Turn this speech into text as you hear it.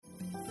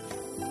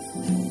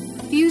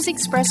views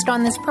expressed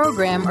on this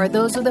program are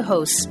those of the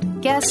hosts,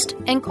 guests,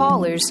 and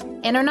callers,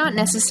 and are not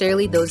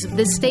necessarily those of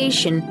this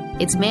station,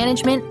 its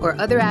management, or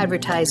other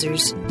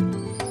advertisers.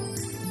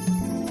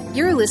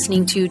 You're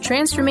listening to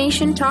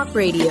Transformation Talk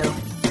Radio.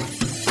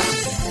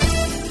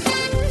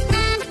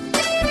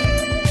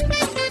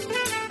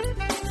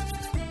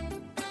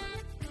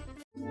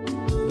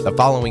 The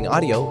following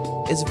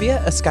audio is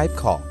via a Skype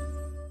call.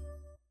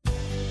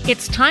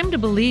 It's time to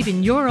believe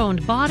in your own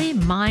body,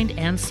 mind,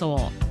 and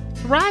soul.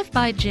 Thrive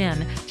by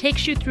Jen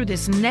takes you through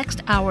this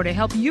next hour to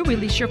help you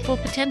release your full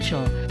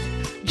potential.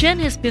 Jen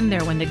has been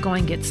there when the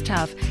going gets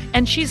tough,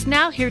 and she's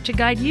now here to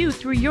guide you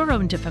through your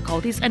own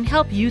difficulties and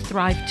help you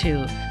thrive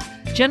too.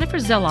 Jennifer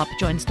Zelop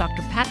joins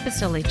Dr. Pat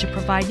Basile to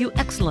provide you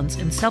excellence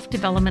in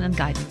self-development and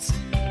guidance.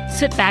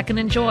 Sit back and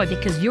enjoy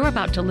because you're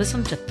about to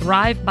listen to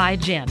Thrive by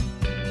Jen.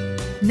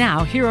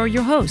 Now, here are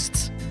your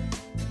hosts.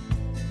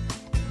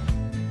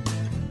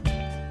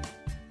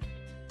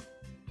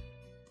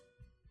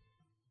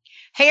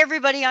 Hey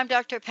everybody, I'm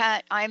Dr.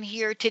 Pat. I'm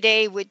here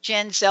today with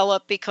Jen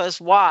Zelop because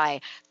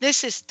why?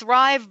 This is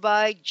Thrive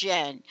by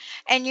Jen.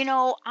 And you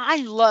know,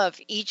 I love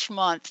each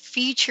month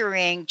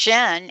featuring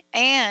Jen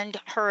and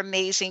her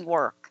amazing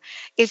work.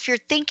 If you're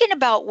thinking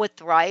about what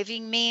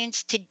thriving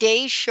means,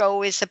 today's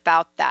show is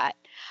about that.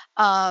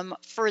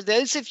 For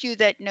those of you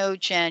that know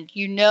Jen,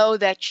 you know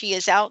that she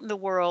is out in the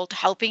world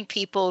helping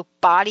people,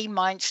 body,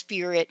 mind,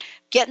 spirit,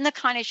 get in the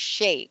kind of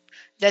shape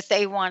that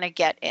they want to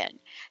get in.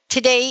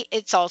 Today,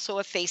 it's also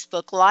a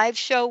Facebook Live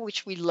show,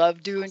 which we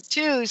love doing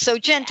too. So,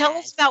 Jen, tell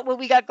us about what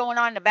we got going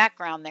on in the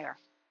background there.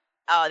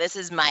 Oh, this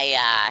is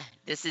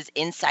this is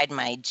inside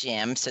my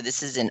gym. So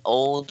this is an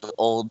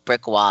old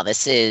brick wall.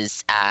 This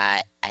is,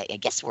 I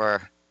guess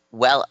we're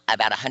about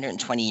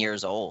 120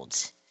 years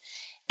old.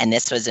 And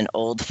this was an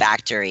old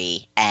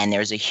factory, and there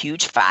was a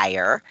huge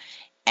fire,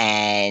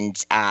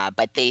 and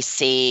but they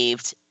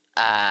saved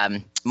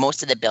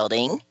most of the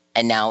building,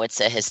 and now it's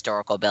a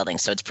historical building,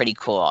 so it's pretty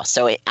cool.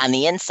 So on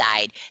the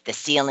inside, the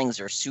ceilings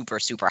are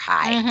super, super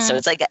high. Mm-hmm. So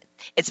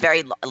it's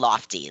very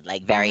lofty,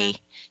 like very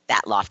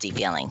that lofty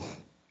feeling.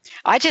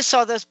 I just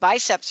saw those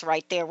biceps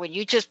right there when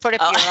you just put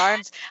up your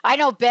arms. I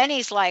know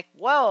Benny's like,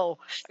 whoa,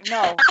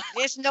 no,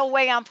 there's no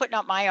way I'm putting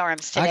up my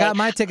arms today. I got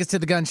my tickets to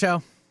the gun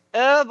show.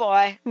 Oh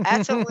boy,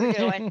 that's what we're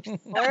doing.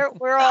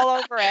 We're all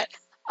over it.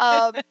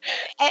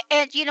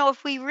 And you know,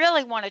 if we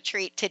really want to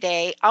treat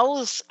today, I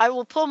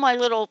will pull my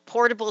little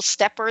portable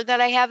stepper that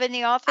I have in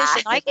the office,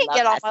 and I can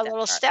get on my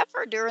little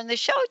stepper during the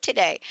show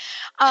today.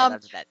 I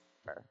love that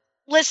stepper.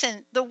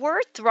 Listen, the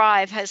word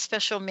thrive has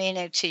special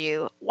meaning to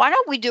you. Why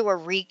don't we do a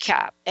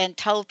recap and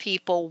tell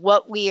people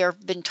what we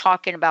have been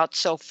talking about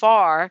so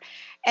far,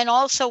 and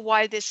also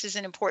why this is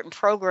an important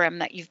program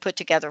that you've put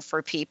together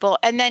for people.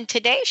 And then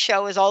today's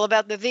show is all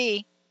about the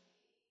V.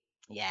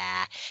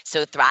 Yeah.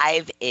 So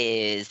Thrive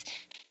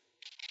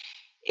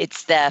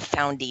it's the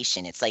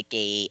foundation. It's like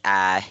a,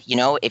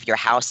 if your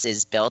house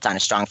is built on a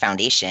strong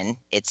foundation,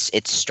 it's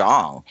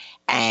strong.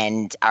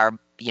 And our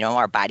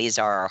bodies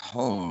are our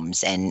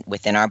homes, and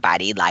within our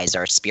body lies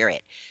our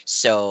spirit.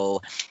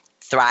 So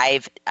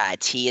Thrive,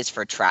 T is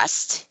for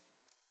trust,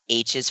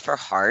 H is for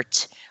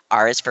heart,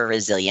 R is for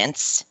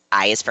resilience,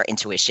 I is for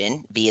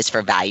intuition, V is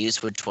for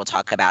values, which we'll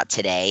talk about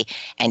today,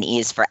 and E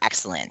is for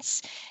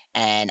excellence.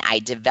 And I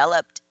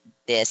developed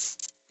this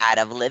out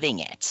of living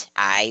it.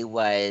 I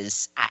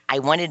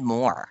wanted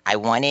more.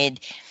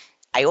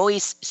 I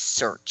always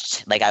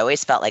searched. Like I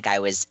always felt like I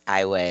was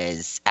I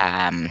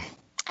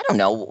don't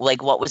know,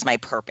 like what was my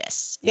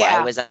purpose?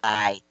 Yeah.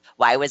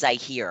 Why was I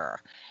here?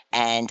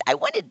 And I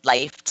wanted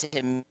life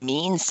to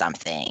mean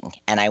something,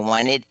 and I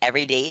wanted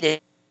every day to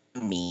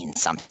mean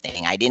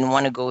something. I didn't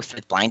want to go through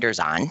with blinders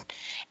on,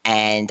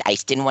 and I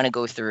didn't want to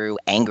go through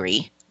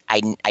angry. I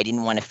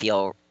didn't want to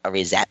feel a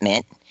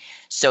resentment.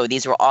 So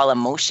these were all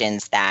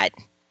emotions that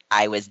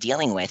I was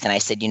dealing with, and I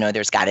said,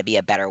 there's got to be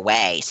a better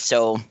way.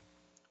 So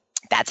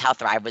that's how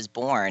Thrive was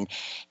born.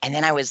 And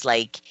then I was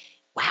like,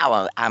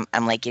 wow,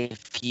 I'm like,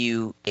 if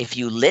you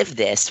live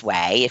this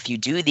way, if you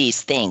do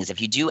these things,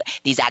 if you do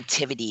these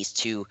activities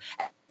to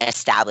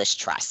establish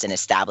trust and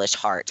establish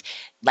heart,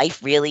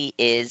 life really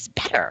is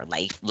better.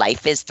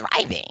 Life is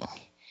thriving.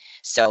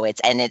 So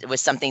it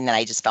was something that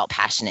I just felt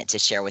passionate to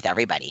share with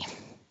everybody.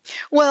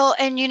 Well,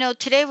 and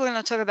today we're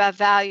going to talk about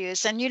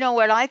values. And you know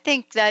what? I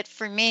think that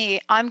for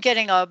me, I'm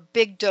getting a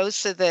big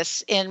dose of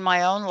this in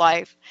my own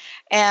life.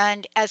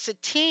 And as a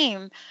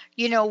team,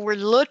 we're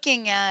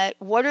looking at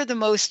what are the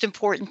most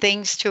important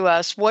things to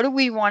us? What do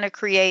we want to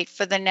create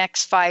for the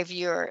next 5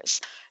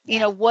 years?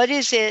 What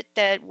is it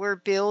that we're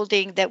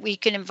building that we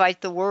can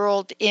invite the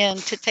world in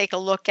to take a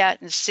look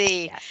at and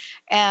see? Yes.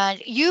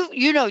 And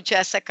you know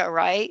Jessica,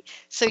 right?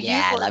 So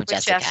yeah, you work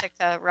with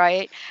Jessica,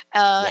 right?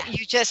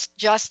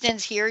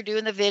 Justin's here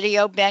doing the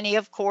video, Benny,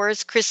 of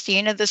course,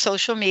 Christina, the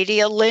social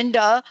media,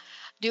 Linda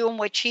doing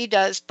what she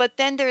does. But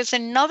then there's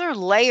another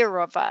layer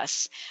of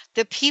us,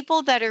 the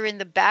people that are in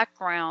the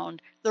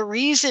background, the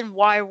reason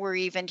why we're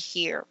even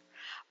here.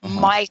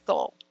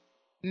 Michael,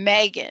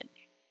 Megan,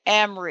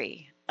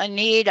 Emery,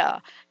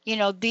 Anita,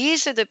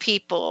 these are the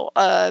people,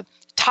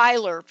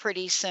 Tyler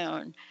pretty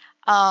soon.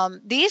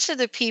 These are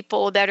the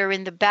people that are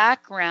in the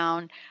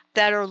background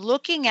that are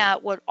looking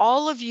at what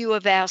all of you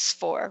have asked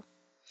for.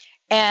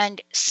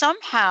 And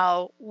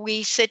somehow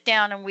we sit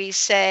down and we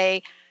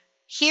say,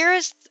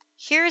 here's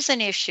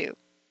an issue.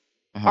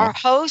 Our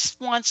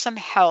host wants some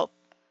help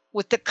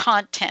with the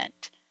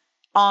content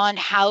on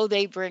how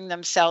they bring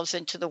themselves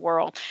into the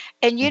world.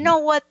 And you know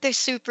what? They're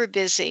super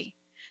busy.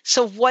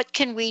 So what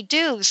can we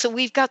do? So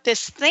we've got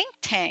this think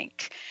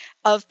tank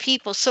of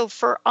people. So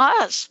for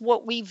us,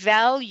 what we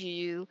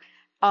value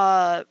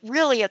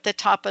really at the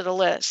top of the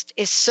list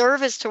is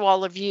service to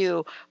all of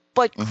you,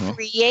 but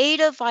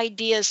creative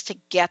ideas to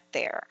get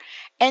there.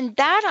 And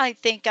that, I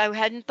think, I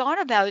hadn't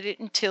thought about it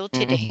until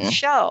today's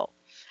show.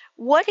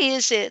 What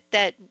is it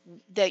that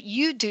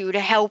you do to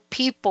help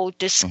people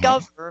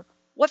discover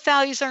what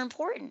values are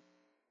important?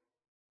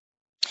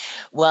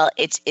 Well,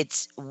 it's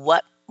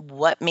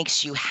what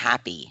makes you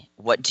happy?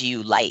 What do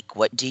you like?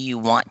 What do you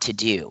want to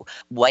do?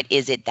 What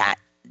is it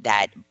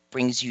that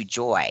brings you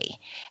joy?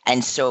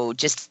 And so,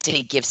 just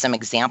to give some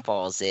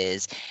examples,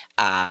 is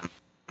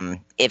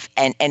if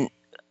and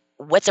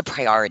what's a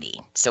priority?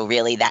 So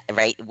really, that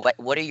right?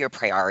 What are your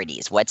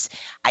priorities?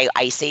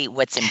 I say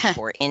what's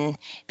important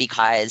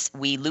because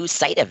we lose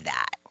sight of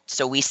that.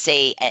 So we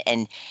say,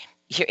 and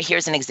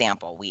here's an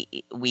example.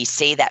 We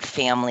say that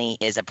family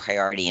is a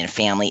priority and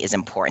family is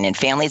important and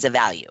family is a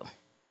value.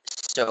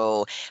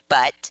 So,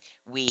 but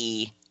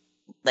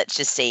let's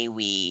just say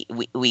we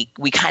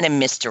kind of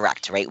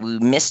misdirect, right? We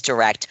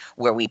misdirect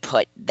where we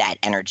put that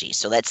energy.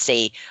 So let's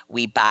say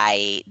we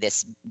buy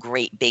this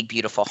great, big,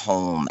 beautiful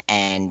home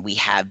and we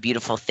have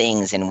beautiful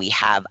things and we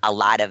have a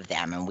lot of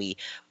them, and we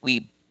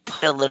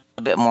put a little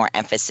bit more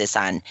emphasis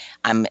on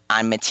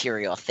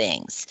material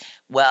things.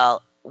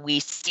 Well,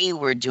 we see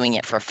we're doing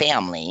it for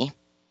family,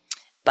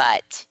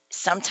 but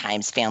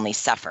sometimes family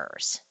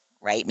suffers,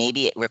 right?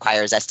 Maybe it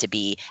requires us to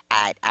be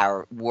at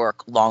our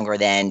work longer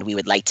than we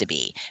would like to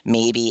be.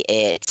 Maybe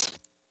it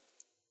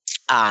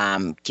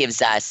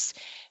gives us,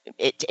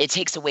 it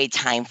takes away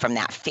time from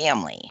that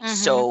family.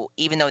 So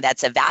even though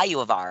that's a value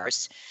of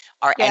ours,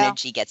 our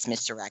energy gets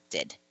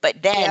misdirected.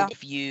 But then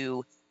if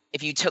you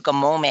took a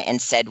moment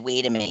and said,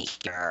 wait a minute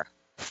here,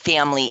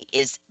 family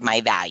is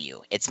my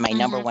value. It's my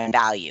number one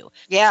value.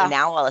 So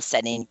now all of a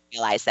sudden you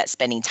realize that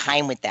spending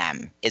time with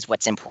them is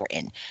what's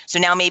important. So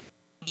now maybe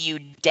you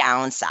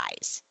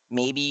downsize.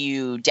 Maybe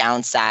you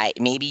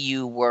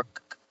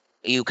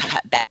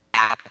cut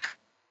back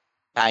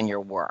on your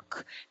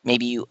work.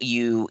 Maybe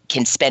you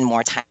can spend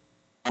more time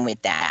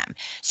with them.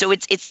 So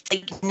it's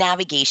like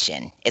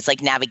navigation. It's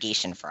like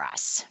navigation for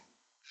us.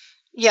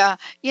 Yeah.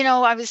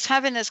 I was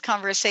having this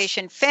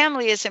conversation.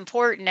 Family is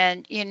important.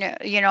 And,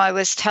 I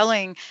was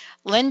telling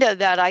Linda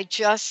that I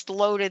just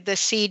loaded the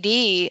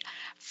CD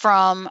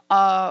from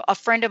a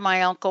friend of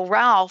my Uncle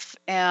Ralph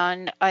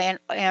and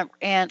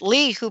Aunt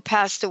Lee, who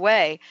passed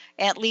away.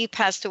 Aunt Lee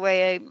passed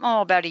away,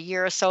 about a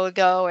year or so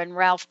ago, and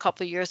Ralph a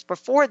couple of years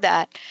before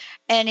that.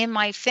 And in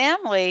my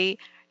family,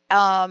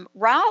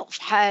 Ralph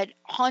had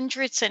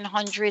hundreds and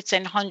hundreds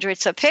and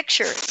hundreds of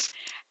pictures.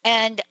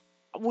 And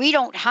we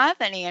don't have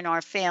any in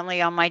our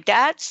family on my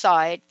dad's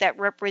side that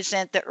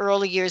represent the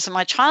early years of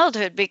my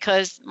childhood,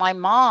 because my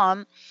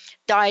mom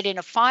died in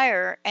a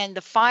fire and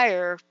the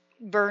fire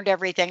burned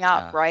everything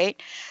up, right?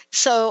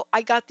 So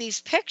I got these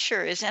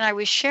pictures and I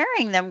was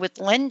sharing them with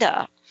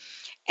Linda,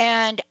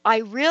 and I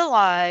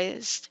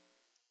realized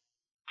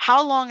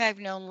how long I've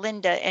known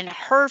Linda and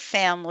her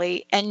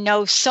family and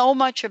know so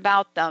much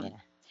about them,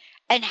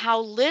 and how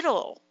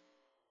little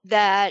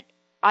that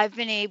I've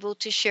been able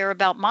to share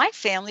about my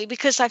family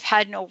because I've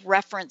had no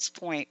reference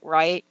point,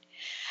 right?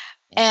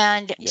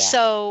 And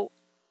so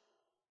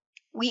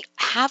we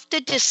have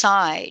to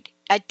decide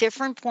at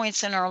different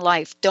points in our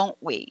life, don't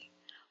we?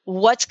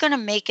 What's going to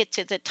make it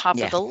to the top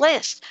of the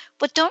list?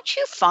 But don't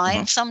you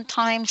find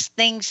sometimes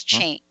things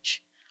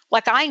change?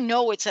 Like, I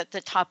know it's at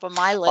the top of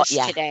my list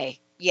today.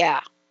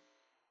 Yeah.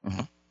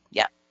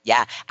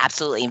 Yeah,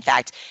 absolutely. In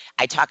fact,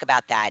 I talk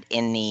about that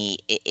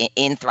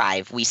in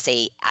Thrive. We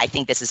say, I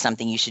think this is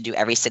something you should do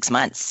every 6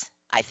 months.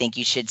 I think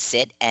you should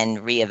sit and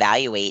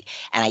reevaluate.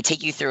 And I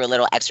take you through a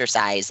little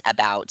exercise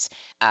about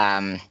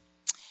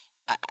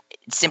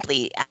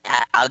simply,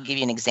 I'll give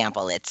you an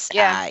example. It's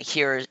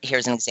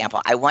here's an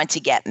example. I want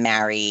to get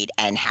married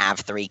and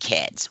have 3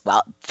 kids.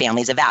 Well,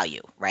 family's a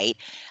value, right?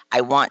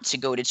 I want to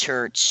go to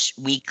church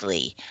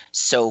weekly,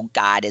 so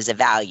God is a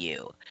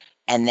value.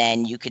 And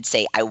then you could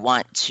say, I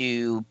want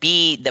to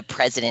be the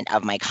president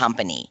of my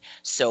company,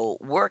 so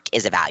work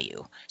is a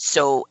value.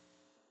 So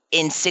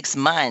in 6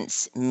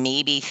 months,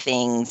 maybe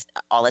things,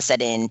 all of a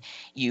sudden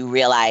you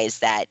realize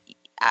that,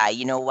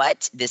 you know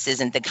what, this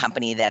isn't the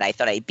company that I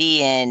thought I'd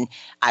be in.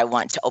 I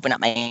want to open up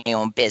my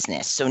own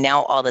business. So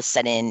now all of a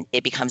sudden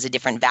it becomes a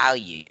different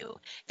value.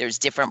 There's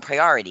different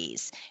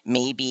priorities.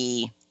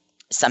 Maybe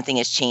something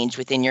has changed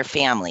within your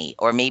family,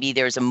 or maybe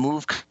there's a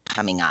move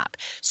coming up.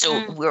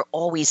 So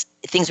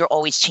things are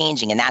always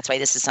changing. And that's why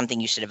this is something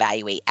you should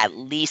evaluate at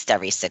least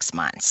every 6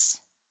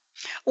 months.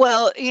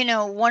 Well,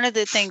 one of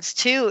the things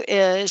too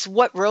is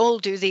what role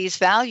do these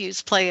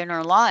values play in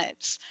our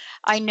lives?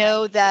 I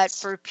know that Right.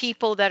 for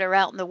people that are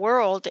out in the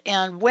world,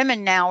 and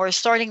women now are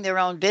starting their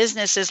own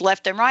businesses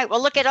left and right.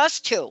 Well, look at us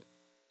two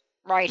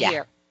right Yeah.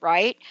 here,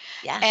 right?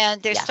 Yeah.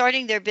 And they're Yeah.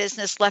 starting their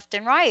business left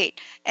and right.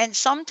 And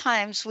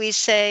sometimes we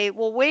say,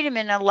 well, wait a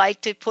minute, I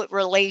like to put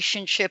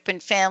relationship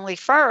and family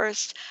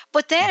first.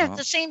 But then at Hmm.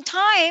 the same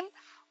time,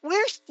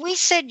 we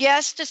said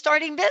yes to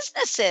starting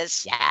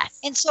businesses.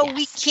 And Yes. so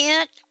we Yes.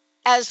 can't,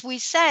 as we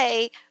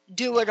say,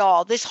 do it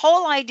all. This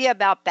whole idea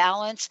about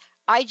balance,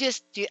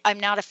 I'm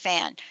not a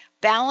fan.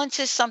 Balance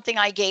is something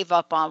I gave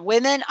up on.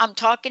 Women, I'm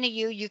talking to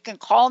you. You can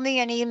call me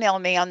and email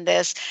me on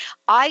this.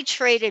 I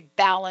traded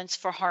balance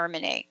for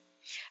harmony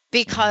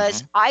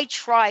because Hmm. I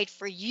tried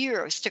for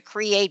years to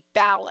create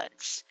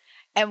balance.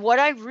 And what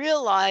I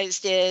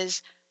realized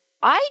is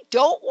I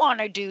don't want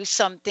to do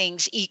some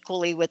things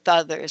equally with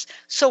others.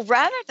 So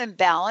rather than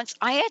balance,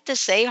 I had to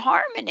say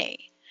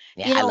harmony.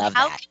 Yeah. I love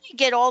How that. can you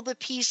get all the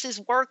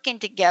pieces working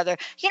together?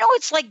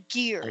 It's like I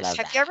gears. love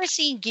Have you that. ever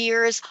seen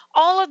gears?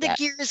 All of the Yep.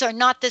 gears are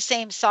not the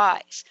same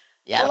size.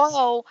 Yep.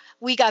 Hello,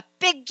 we got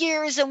big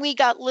gears and we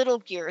got little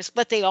gears,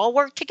 but they all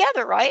work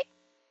together, right?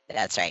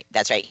 That's right.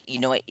 That's right. You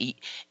know what?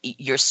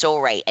 You're so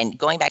right. And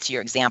going back to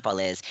your example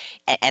is,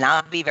 and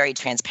I'll be very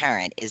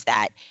transparent, is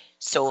that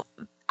so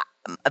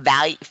a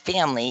value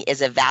family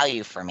is a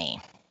value for me.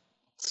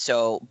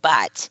 So,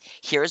 but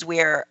here's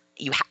where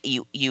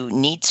you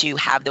need to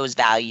have those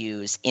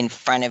values in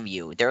front of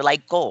you. They're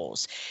like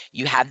goals.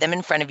 You have them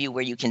in front of you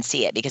where you can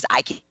see it because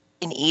I can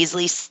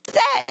easily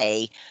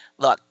say,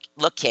 look,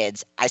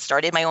 kids, I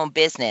started my own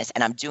business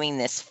and I'm doing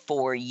this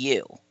for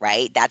you,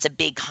 right? That's a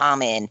big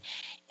common.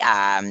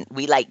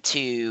 We like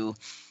to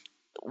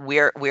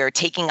we're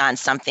taking on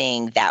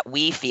something that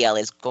we feel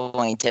is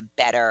going to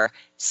better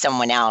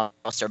someone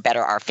else or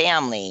better our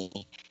family,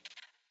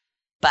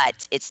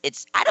 but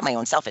it's out of my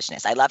own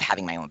selfishness. I love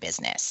having my own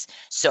business,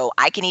 so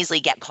I can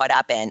easily get caught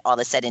up and all of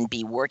a sudden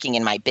be working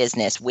in my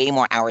business way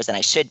more hours than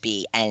I should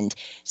be and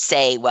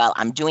say, well,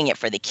 I'm doing it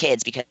for the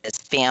kids because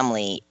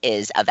family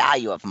is a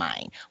value of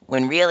mine,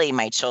 when really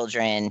my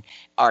children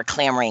are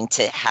clamoring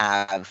to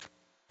have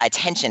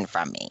attention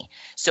from me.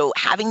 So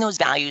having those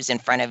values in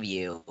front of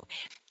you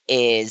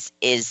is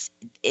it's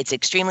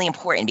extremely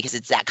important because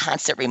it's that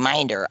constant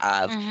reminder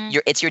of Mm-hmm.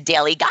 it's your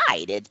daily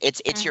guide.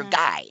 It's your Mm-hmm.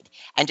 guide.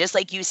 And just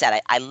like you said,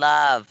 I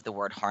love the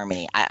word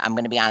harmony. I'm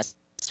going to be honest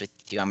with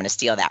you. I'm going to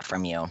steal that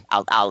from you.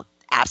 I'll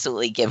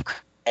absolutely give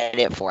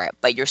credit for it.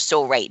 But you're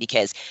so right,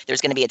 because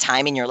there's going to be a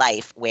time in your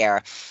life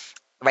where,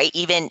 right,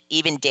 even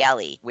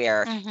daily,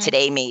 where Mm-hmm.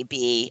 today may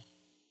be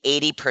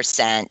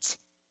 80%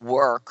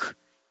 work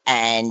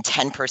and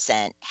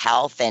 10%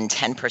 health and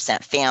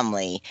 10%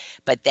 family,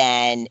 but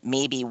then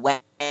maybe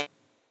Wednesday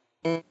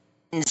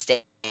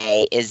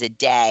is a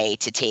day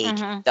to take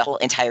Mm-hmm. the whole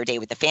entire day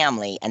with the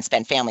family and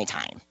spend family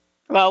time.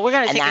 Well, we're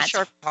going to And take a that's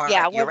short, hard.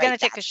 yeah, You're we're going right. to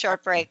take a That's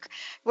short hard. break.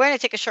 We're going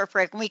to take a short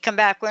break. When we come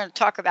back, we're going to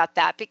talk about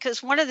that,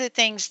 because one of the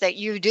things that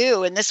you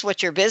do, and this is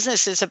what your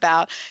business is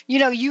about,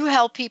 you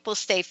help people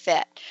stay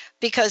fit,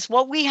 because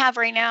what we have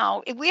right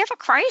now, we have a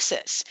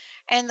crisis.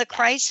 And the Yeah.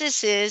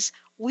 crisis is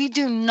we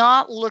do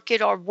not look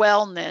at our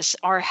wellness,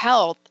 our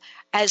health,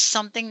 as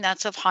something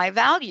that's of high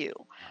value.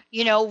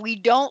 We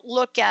don't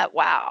look at,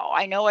 wow,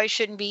 I know I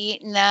shouldn't be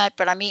eating that,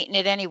 but I'm eating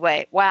it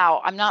anyway.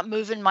 Wow, I'm not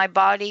moving my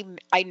body.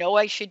 I know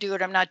I should do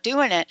it. I'm not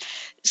doing it.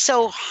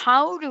 So Yes.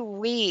 how do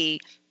we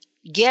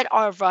get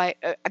our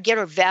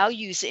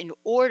values in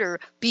order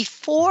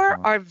before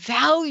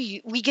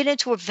Mhm. we get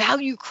into a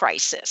value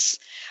crisis,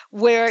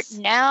 where Yes.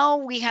 now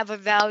we have a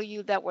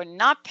value that we're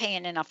not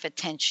paying enough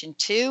attention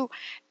to,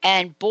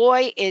 and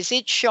boy, is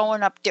it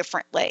showing up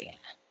differently. Yeah.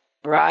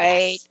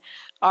 Right. Yes.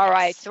 All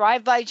right. Yes.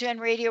 Thrive by Gen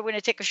Radio. We're going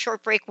to take a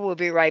short break. We'll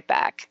be right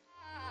back.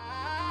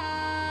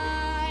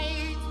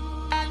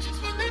 I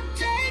just wanna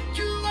take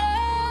you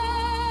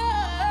higher,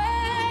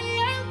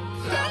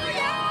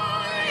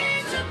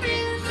 to be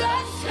the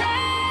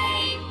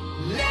sky.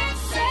 Let's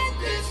set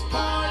this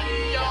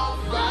party on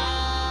fire.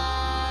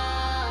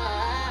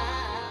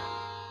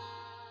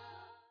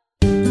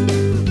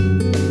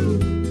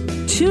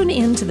 Tune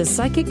in to the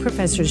Psychic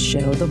Professors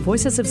Show, The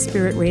Voices of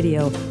Spirit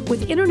Radio,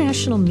 with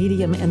international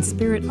medium and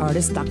spirit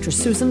artist Dr.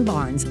 Susan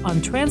Barnes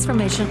on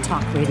Transformation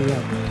Talk Radio,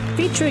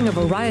 featuring a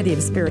variety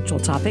of spiritual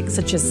topics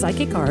such as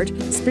psychic art,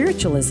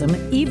 spiritualism,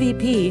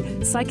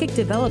 EVP, psychic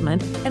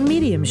development, and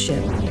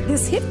mediumship.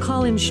 This hit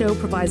call-in show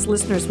provides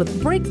listeners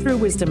with breakthrough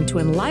wisdom to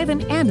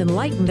enliven and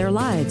enlighten their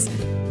lives.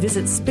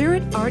 Visit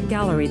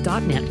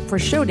spiritartgallery.net for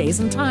show days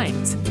and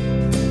times.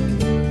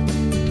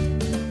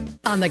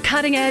 On the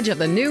cutting edge of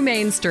the new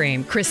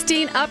mainstream,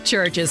 Christine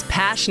Upchurch is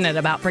passionate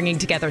about bringing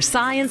together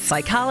science,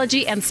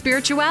 psychology, and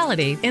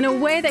spirituality in a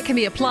way that can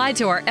be applied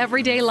to our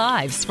everyday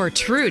lives for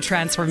true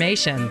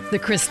transformation. The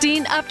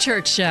Christine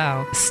Upchurch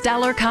Show,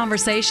 stellar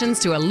conversations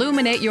to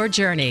illuminate your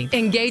journey,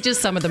 engages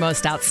some of the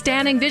most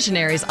outstanding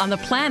visionaries on the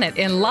planet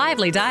in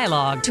lively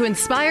dialogue to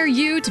inspire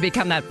you to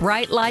become that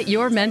bright light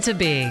you're meant to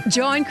be.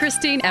 Join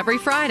Christine every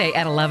Friday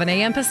at 11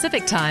 a.m.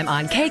 Pacific Time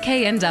on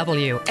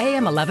KKNW,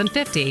 AM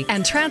 1150,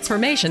 and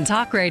Transformation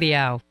Talk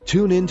Radio.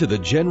 Tune in to the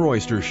Jen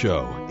Royster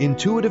Show,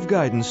 intuitive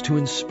guidance to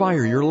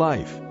inspire your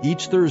life,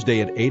 each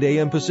Thursday at 8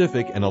 a.m.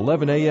 Pacific and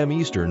 11 a.m.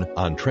 Eastern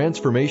on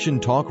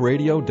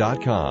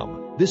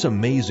TransformationTalkRadio.com. This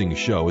amazing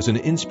show is an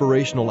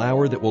inspirational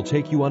hour that will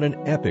take you on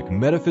an epic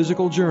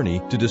metaphysical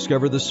journey to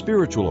discover the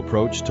spiritual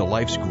approach to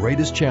life's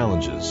greatest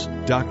challenges.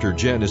 Dr.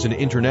 Jen is an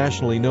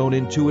internationally known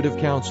intuitive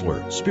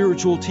counselor,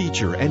 spiritual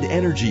teacher, and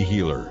energy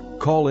healer.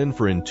 Call in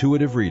for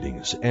intuitive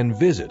readings and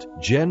visit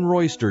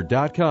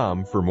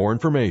jenroyster.com for more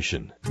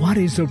information. What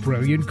is a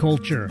brilliant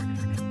culture?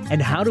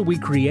 And how do we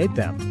create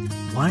them?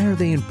 Why are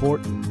they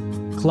important?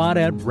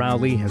 Claudette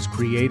Rowley has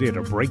created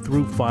a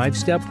breakthrough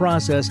 5-step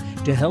process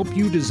to help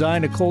you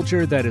design a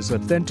culture that is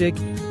authentic,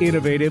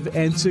 innovative,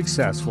 and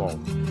successful.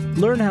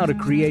 Learn how to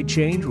create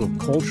change with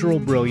Cultural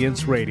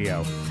Brilliance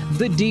Radio,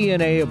 the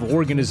DNA of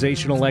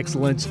organizational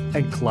excellence,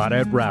 and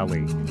Claudette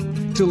Rowley.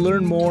 To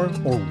learn more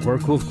or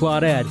work with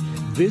Claudette,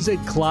 visit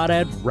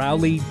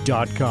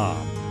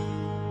ClaudetteRowley.com.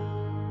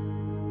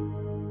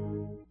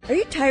 Are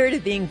you tired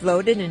of being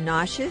bloated and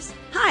nauseous?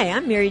 Hi,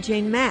 I'm Mary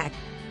Jane Mack.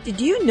 Did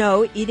you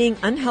know eating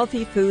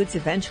unhealthy foods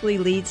eventually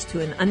leads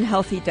to an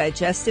unhealthy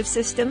digestive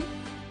system?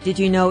 Did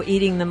you know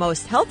eating the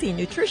most healthy,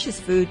 nutritious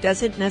food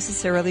doesn't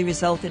necessarily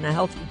result in a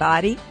healthy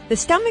body? The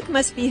stomach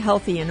must be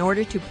healthy in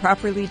order to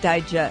properly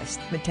digest,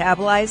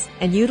 metabolize,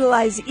 and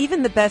utilize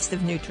even the best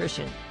of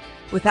nutrition.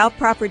 Without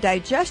proper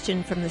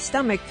digestion from the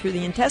stomach through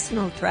the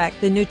intestinal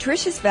tract, the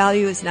nutritious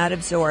value is not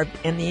absorbed,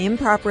 and the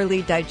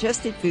improperly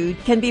digested food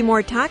can be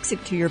more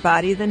toxic to your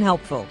body than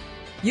helpful.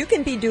 You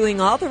can be doing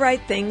all the right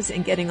things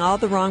and getting all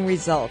the wrong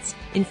results.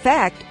 In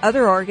fact,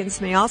 other organs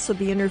may also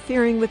be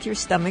interfering with your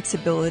stomach's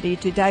ability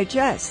to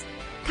digest.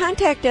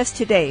 Contact us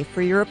today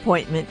for your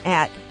appointment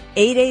at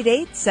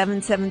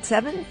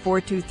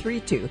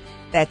 888-777-4232.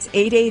 That's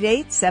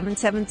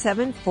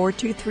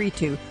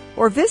 888-777-4232.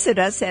 Or visit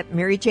us at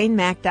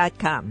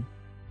maryjanemack.com.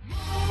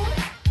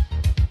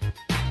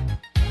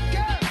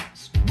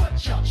 Girls,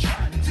 what y'all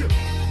trying to do?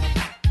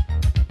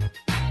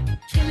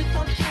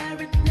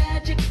 24-karat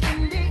magic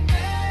in the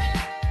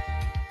air.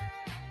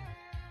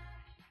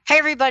 Hey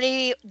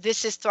everybody,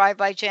 this is Thrive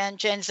by Jen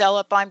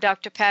Zelop. I'm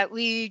Dr. Pat.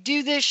 We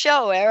do this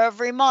show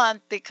every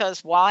month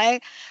because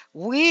why?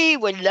 We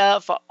would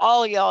love for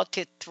all y'all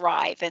to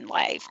thrive in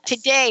life.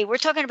 Today, we're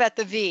talking about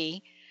the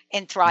V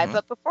in Thrive.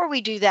 But before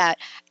we do that,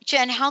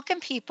 Jen, how can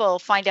people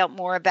find out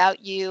more about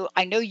you?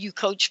 I know you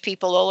coach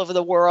people all over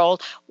the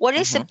world. What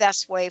is the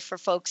best way for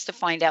folks to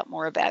find out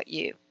more about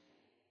you?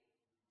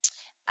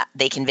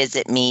 They can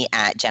visit me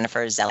at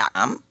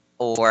jenniferzelop.com,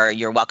 or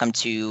you're welcome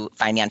to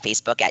find me on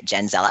Facebook at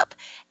Jen Zelop,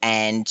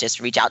 and just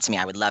reach out to me.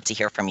 I would love to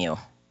hear from you.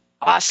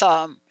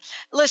 Awesome.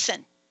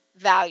 Listen,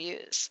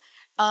 values.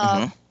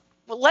 Well,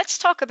 let's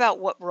talk about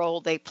what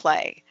role they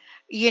play.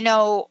 You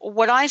know,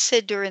 what I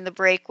said during the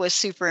break was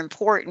super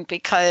important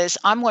because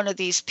I'm one of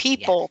these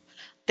people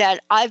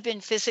that I've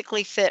been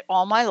physically fit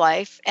all my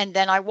life, and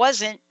then I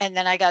wasn't, and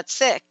then I got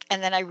sick,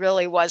 and then I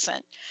really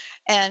wasn't.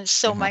 And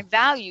so my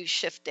values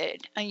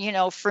shifted. And, you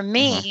know, for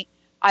me,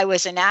 I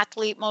was an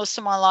athlete most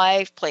of my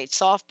life, played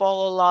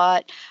softball a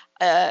lot.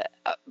 But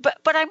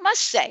I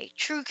must say,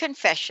 true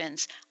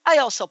confessions, I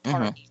also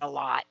partied a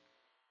lot.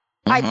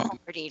 I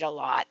partied a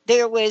lot.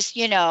 There was,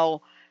 you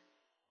don't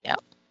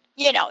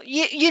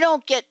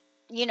get,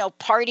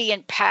 Party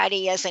and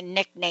Patty as a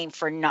nickname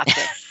for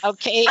nothing.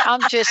 Okay.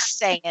 I'm just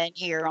saying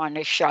here on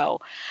the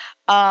show.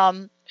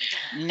 Now,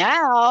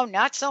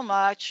 not so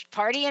much.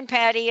 Party and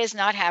Patty is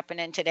not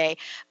happening today.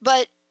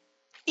 But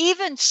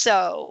even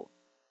so,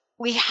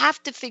 we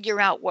have to figure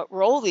out what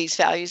role these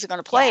values are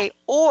going to play,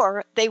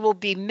 or they will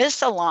be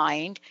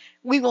misaligned.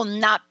 We will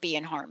not be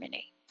in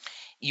harmony.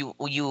 You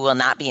will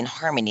not be in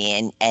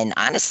harmony. And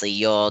honestly,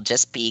 you'll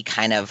just be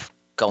kind of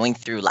going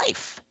through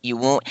life. You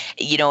won't,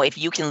 if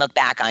you can look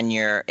back on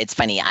it's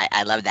funny,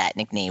 I love that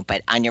nickname,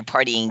 but on your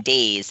partying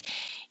days,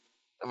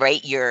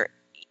 right, you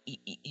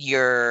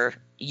were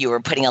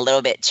putting a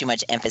little bit too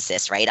much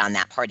emphasis, right, on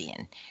that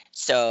partying.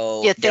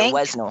 So there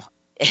was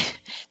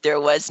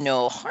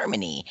no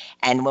harmony.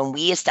 And when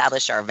we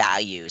establish our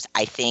values,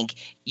 I think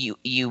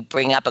you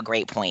bring up a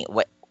great point.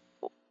 What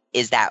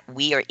is that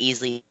we are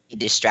easily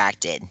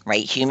distracted,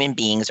 right? Human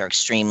beings are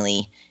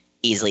extremely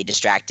easily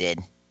distracted.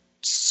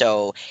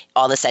 So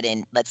all of a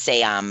sudden, let's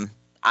say I'm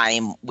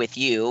with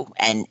you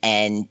and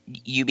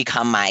you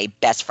become my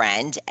best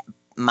friend.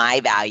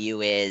 My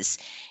value is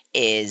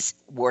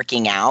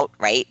working out,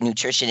 right?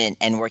 Nutrition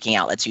and working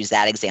out. Let's use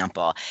that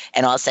example.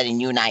 And all of a sudden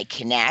you and I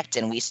connect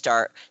and we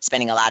start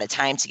spending a lot of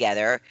time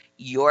together.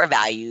 Your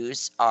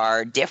values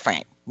are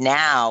different.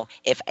 now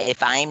if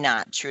I'm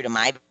not true to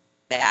my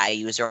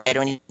values, or I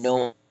don't even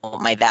know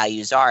what my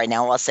values are,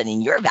 now all of a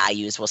sudden your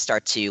values will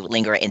start to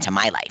linger into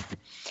my life.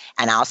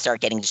 And I'll start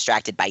getting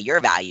distracted by your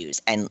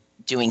values and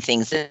doing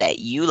things that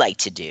you like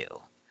to do,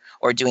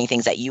 or doing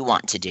things that you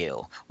want to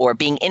do, or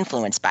being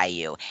influenced by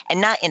you. And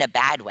not in a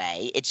bad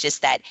way. It's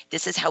just that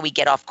this is how we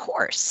get off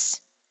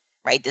course,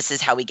 right? This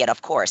is how we get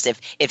off course.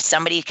 If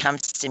somebody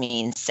comes to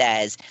me and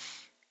says,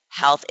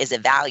 health is a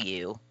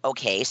value,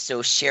 okay,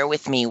 so share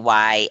with me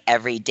why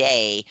every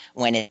day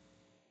when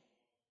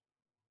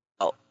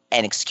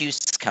an excuse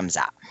comes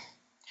up,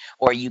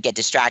 or you get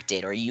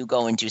distracted, or you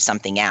go and do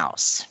something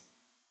else.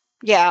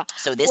 Yeah.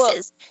 So this Well,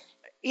 is,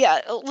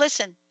 yeah,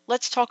 listen,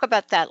 let's talk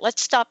about that.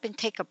 Let's stop and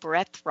take a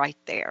breath right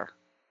there.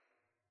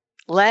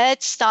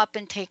 Let's stop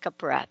and take a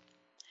breath,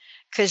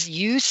 because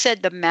you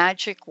said the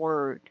magic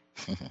word,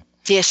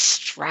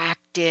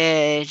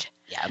 distracted,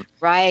 yeah,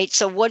 right?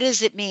 So what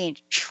does it mean?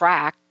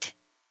 Tracked,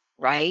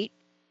 right?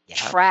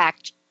 yeah,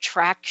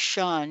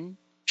 Traction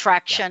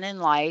in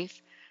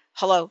life.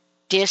 Hello,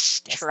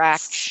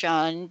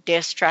 distraction.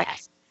 yes,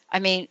 I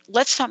mean,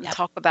 let's stop and yep,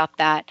 talk about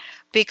that,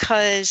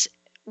 because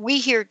we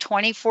hear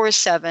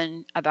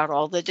 24/7 about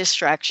all the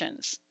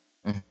distractions.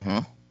 mm-hmm,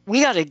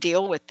 We got to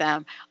deal with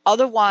them.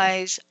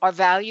 Otherwise, our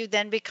value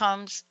then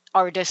becomes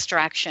our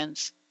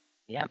distractions.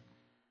 yep.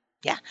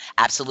 Yeah,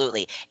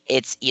 absolutely.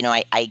 It's,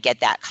 I get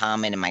that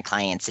comment in my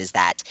clients is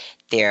that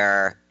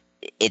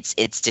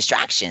it's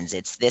distractions.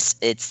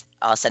 It's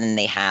all of a sudden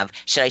they have,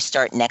 should I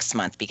start next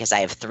month because I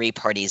have 3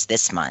 parties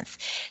this month?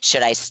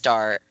 Should I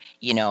start,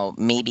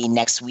 maybe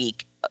next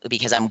week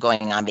because I'm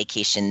going on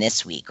vacation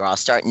this week, or I'll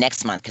start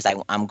next month because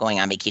I'm going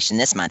on vacation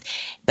this month.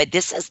 But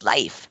this is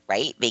life,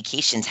 right?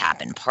 Vacations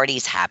happen,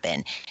 parties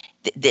happen.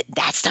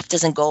 That stuff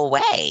doesn't go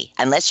away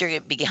unless you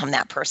become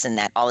that person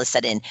that all of a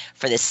sudden,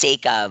 for the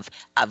sake of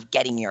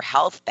getting your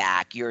health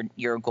back,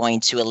 you're going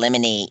to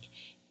eliminate,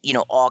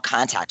 all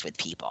contact with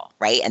people,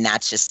 right? And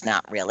that's just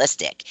not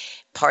realistic.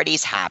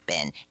 Parties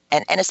happen,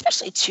 and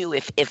especially too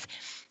if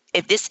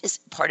this is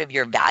part of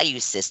your value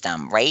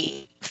system,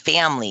 right?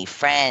 Family,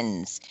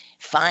 friends,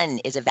 fun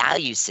is a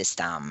value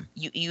system.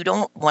 You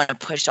don't want to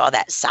push all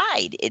that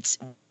aside. It's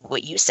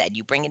what you said.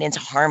 You bring it into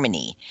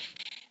harmony.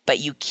 But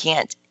you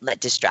can't let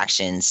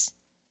distractions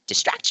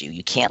distract you.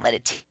 You can't let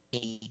it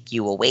take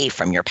you away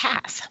from your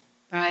path.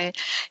 Right.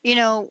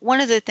 One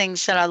of the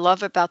things that I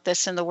love about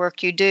this and the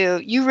work you do,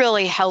 you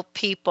really help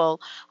people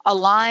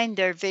align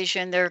their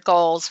vision, their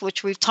goals,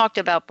 which we've talked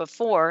about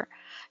before.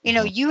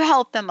 You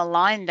help them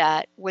align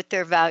that with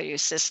their value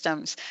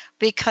systems,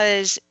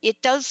 because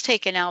it does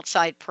take an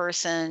outside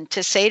person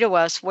to say to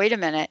us, wait a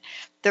minute,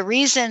 the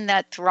reason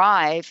that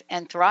thrive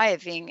and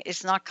thriving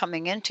is not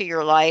coming into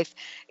your life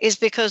is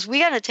because we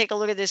got to take a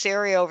look at this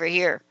area over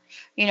here.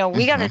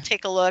 We got to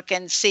take a look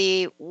and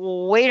see,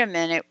 wait a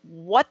minute,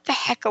 what the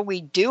heck are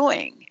we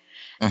doing?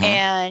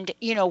 And,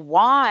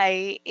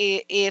 why,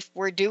 if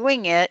we're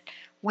doing it,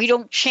 we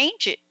don't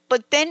change it.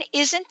 But then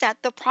isn't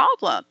that the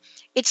problem?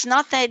 It's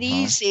not that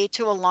easy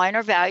to align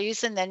our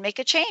values and then make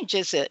a change,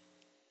 is it?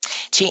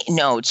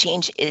 No,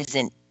 change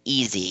isn't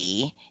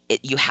easy.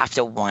 You have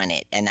to want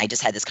it. And I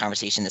just had this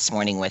conversation this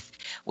morning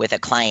with a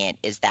client,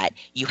 is that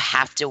you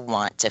have to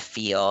want to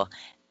feel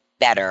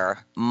better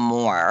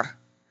more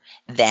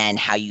than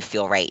how you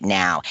feel right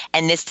now.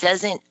 And this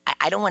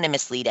I don't want to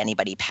mislead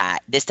anybody,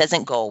 Pat. This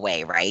doesn't go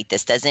away, right?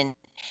 This isn't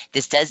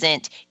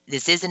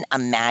a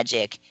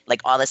magic,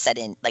 like all of a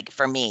sudden, like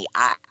for me,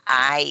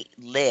 I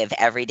live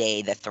every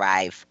day the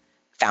Thrive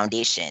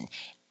Foundation.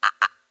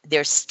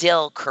 There's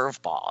still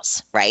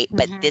curveballs, right?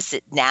 But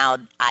now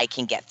I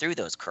can get through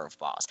those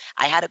curveballs.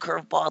 I had a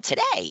curveball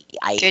today.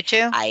 Did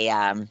you?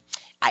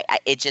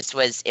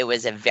 It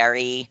was a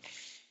very,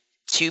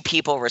 2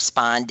 people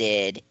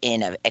responded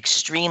in an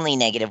extremely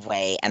negative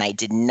way, and I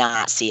did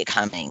not see it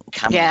coming.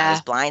 Yeah. I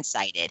was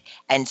blindsided.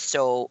 And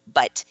so,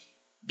 but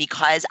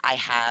because I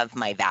have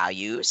my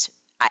values,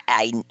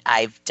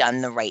 I've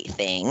done the right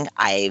thing.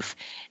 I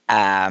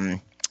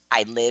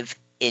live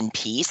in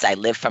peace. I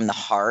live from the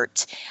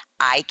heart.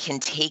 I can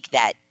take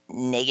that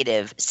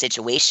negative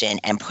situation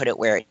and put it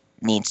where it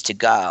needs to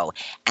go.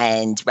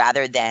 And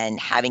rather than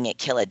having it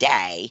kill a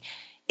day,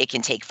 it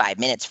can take 5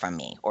 minutes from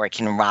me, or it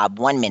can rob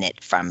 1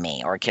 minute from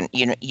me, or it can,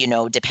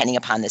 depending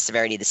upon the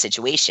severity of the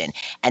situation.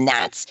 And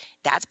that's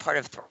part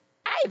of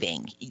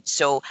thriving.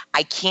 So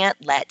I can't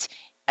let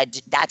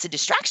that's a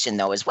distraction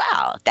though as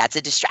well. That's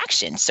a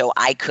distraction. So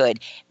I could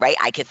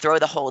throw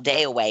the whole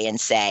day away and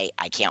say,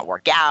 I can't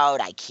work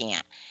out. I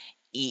can't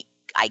eat.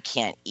 I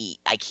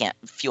can't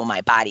fuel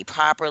my body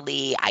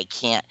properly. I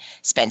can't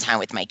spend time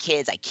with my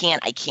kids. I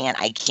can't.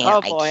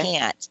 Oh, boy. I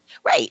can't.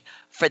 Right.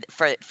 For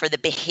the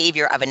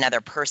behavior of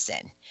another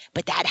person.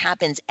 But that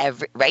happens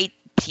right?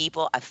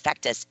 People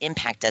affect us,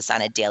 impact us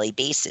on a daily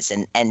basis.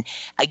 And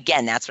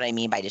again, that's what I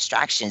mean by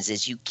distractions,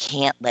 is you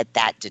can't let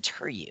that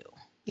deter you.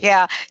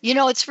 Yeah.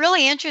 It's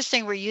really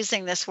interesting we're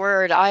using this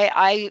word.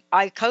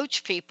 I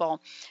coach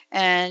people,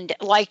 and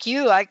like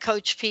you, I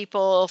coach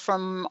people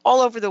from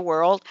all over the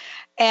world,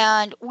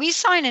 and we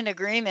sign an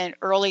agreement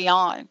early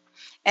on.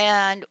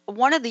 And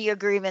one of the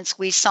agreements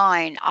we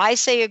sign, I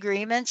sign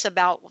agreements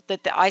about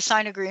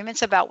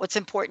what's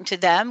important to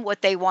them,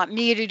 what they want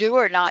me to do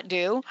or not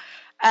do.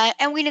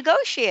 And we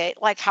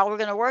negotiate like how we're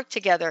going to work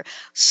together.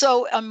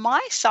 So on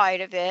my side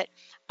of it,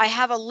 I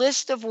have a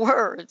list of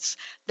words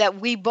that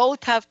we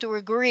both have to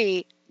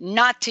agree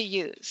not to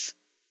use.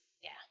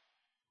 Yeah.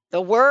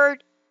 The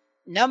word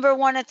number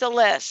one at the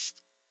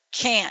list,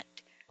 can't.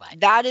 What?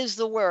 That is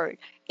the word.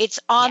 It's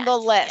on the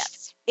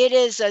list. Yes. It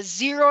is a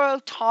zero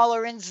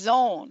tolerance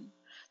zone.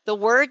 The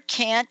word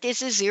can't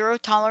is a zero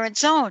tolerance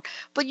zone.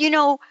 But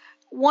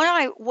what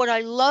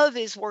I love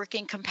is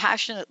working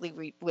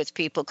compassionately with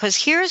people, because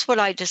here's what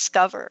I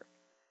discover.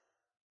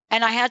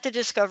 And I had to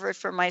discover it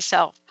for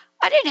myself.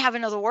 I didn't have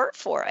another word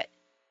for it.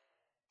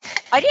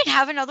 I didn't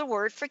have another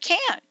word for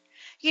can't.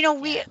 Those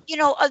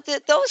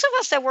of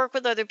us that work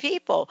with other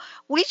people,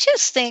 we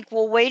just think,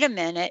 well, wait a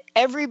minute.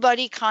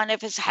 Everybody kind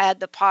of has had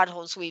the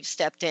potholes we've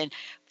stepped in.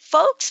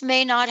 Folks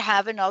may not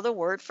have another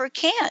word for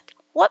can't.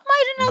 What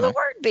might another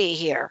word be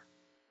here?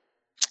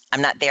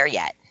 I'm not there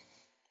yet.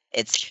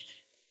 It's,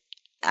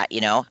 I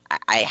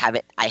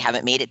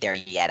haven't made it there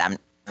yet.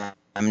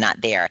 I'm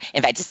not there.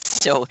 In fact,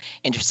 it's so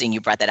interesting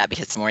you brought that up,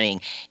 because this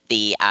morning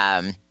the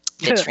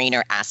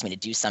trainer asked me to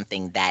do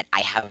something that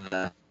I have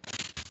a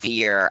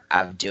fear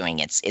of doing.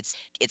 It's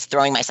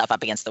throwing myself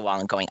up against the wall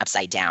and going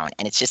upside down.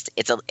 And I'm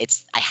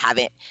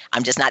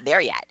just not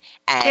there yet.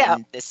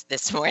 And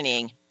this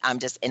morning, I'm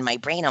just in my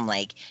brain, I'm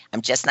like,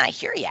 I'm just not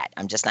here yet.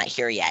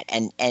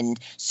 And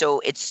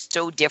so it's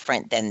so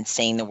different than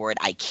saying the word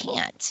I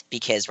can't,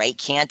 because right,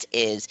 can't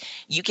is,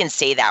 you can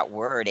say that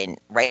word and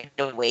right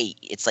away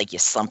it's like you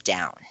slump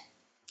down.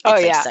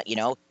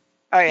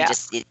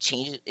 It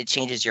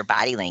changes your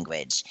body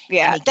language.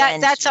 Yeah,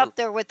 again, that's up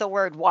there with the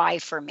word why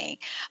for me.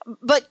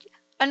 But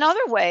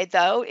another way,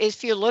 though, is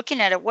if you're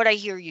looking at it, what I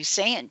hear you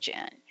saying,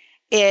 Jen,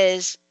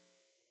 is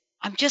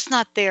I'm just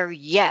not there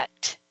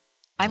yet.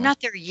 I'm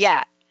not there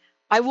yet.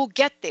 I will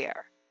get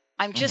there.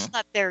 I'm just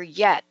not there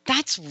yet.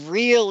 That's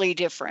really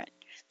different.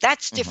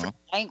 That's different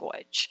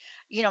language.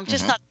 I'm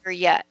just not there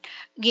yet.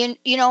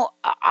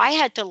 I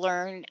had to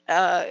learn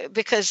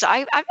because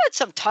I've had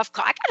some tough,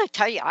 I got to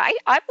tell you,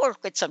 I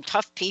work with some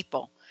tough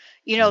people.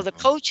 The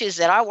coaches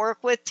that I work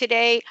with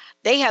today,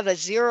 they have a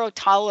zero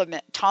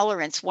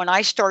tolerance when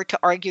I start to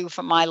argue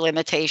for my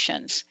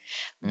limitations.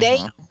 They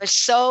are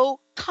so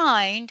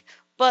kind,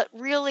 but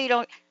really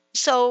don't.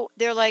 So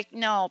they're like,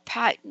 no,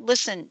 Pat,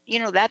 listen,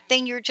 that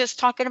thing you're just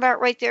talking about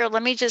right there,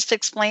 let me just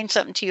explain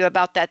something to you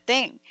about that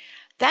thing.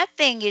 That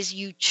thing is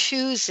you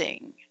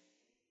choosing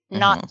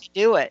not to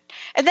do it.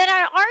 And then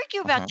I argue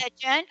about that,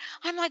 Jen.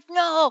 I'm like,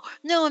 no,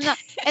 I'm not.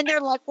 And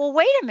they're like, well,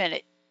 wait a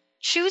minute.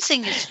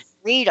 Choosing is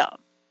freedom.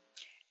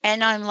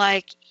 And I'm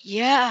like,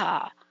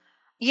 yeah,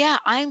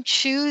 I'm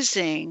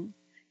choosing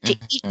to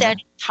eat that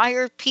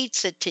entire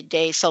pizza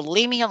today. So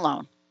leave me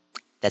alone.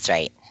 That's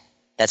right.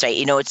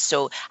 It's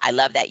so, I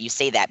love that you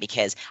say that,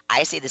 because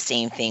I say the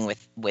same thing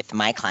with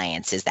my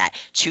clients, is that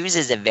choose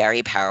is a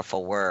very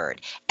powerful word.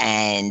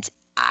 And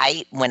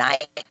when I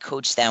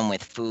coach them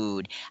with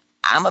food,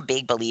 I'm a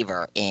big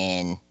believer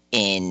in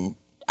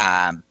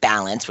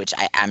balance, which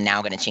I'm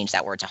now going to change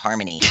that word to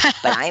harmony.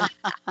 But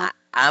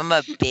I'm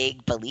a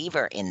big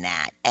believer in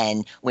that.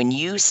 And when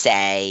you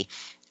say,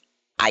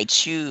 I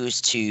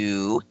choose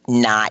to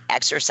not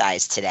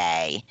exercise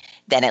today,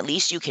 then at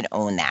least you can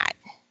own that.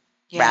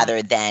 Yeah.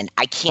 Rather than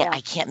I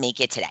can't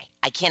make it today.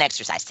 I can't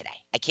exercise today.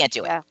 I can't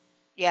do it.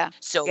 Yeah.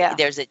 So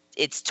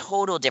it's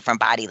total different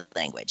body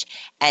language.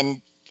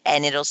 And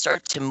it'll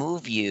start to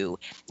move you,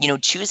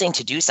 choosing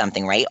to do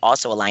something, right,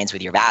 also aligns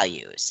with your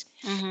values.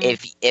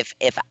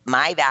 If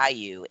my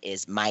value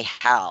is my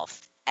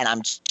health and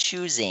I'm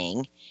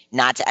choosing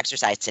not to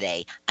exercise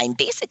today, I'm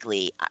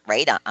basically,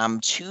 right, I'm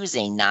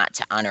choosing not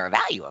to honor a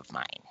value of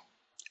mine.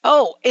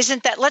 Oh,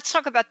 isn't that? Let's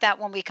talk about that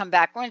when we come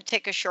back. We're going to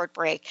take a short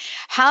break.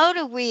 How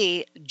do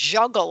we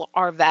juggle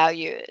our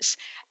values?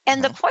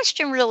 And the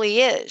question really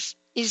is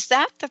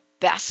that the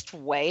best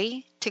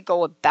way to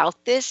go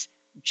about this?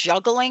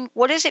 Juggling?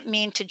 What does it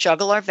mean to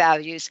juggle our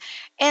values?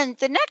 And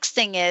the next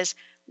thing is,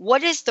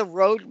 what is the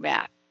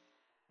roadmap?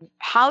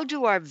 How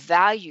do our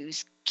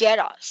values get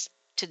us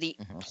to the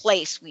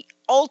place we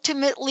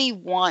ultimately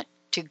want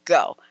to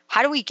go?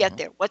 How do we get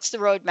there? What's the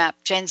roadmap?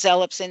 Jen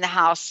Zelop's in the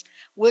house.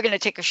 We're going to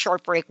take a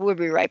short break. We'll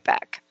be right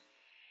back.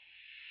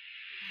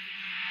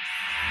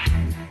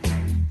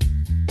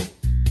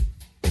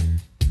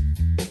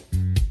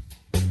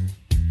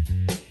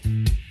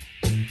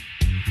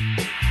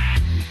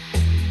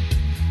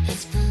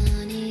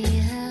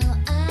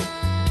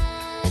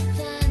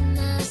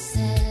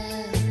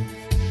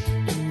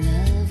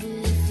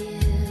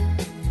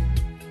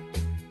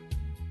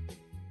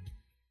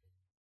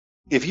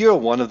 If you're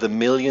one of the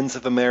millions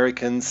of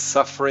Americans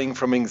suffering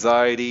from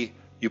anxiety,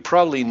 you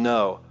probably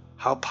know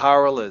how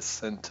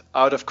powerless and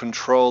out of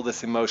control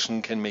this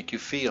emotion can make you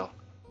feel.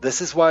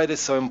 This is why it is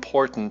so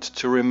important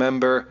to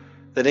remember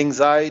that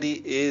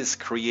anxiety is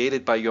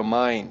created by your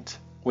mind,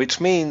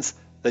 which means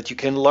that you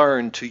can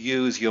learn to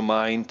use your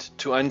mind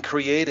to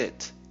uncreate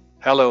it.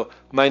 Hello,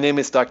 my name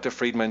is Dr.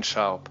 Friedman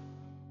Schaub.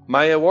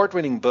 My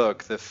award-winning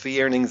book, The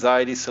Fear and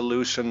Anxiety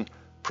Solution,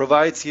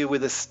 provides you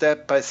with a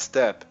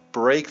step-by-step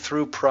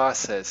breakthrough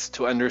process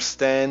to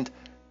understand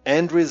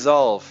and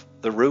resolve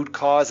the root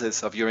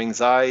causes of your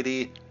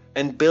anxiety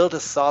and build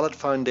a solid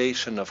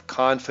foundation of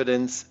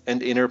confidence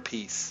and inner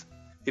peace.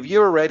 If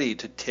you're ready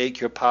to take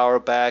your power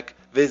back,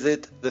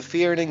 visit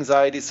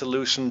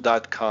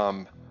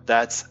thefearandanxietysolution.com.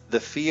 That's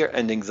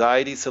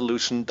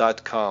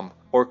thefearandanxietysolution.com,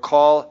 or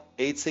call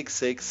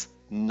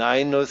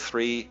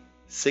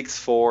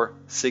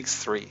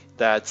 866-903-6463.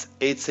 That's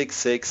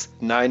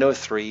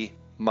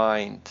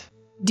 866-903-MIND.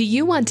 Do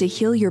you want to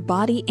heal your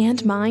body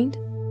and mind?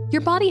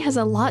 Your body has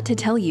a lot to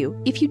tell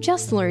you if you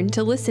just learn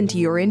to listen to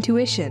your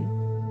intuition.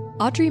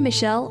 Audrey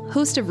Michelle,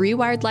 host of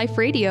Rewired Life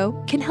Radio,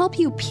 can help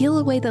you peel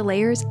away the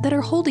layers that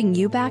are holding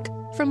you back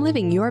from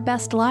living your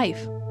best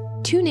life.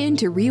 Tune in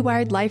to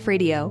Rewired Life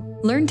Radio.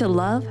 Learn to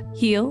love,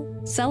 heal,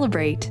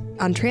 celebrate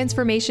on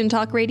Transformation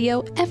Talk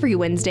Radio every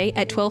Wednesday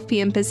at 12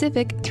 p.m.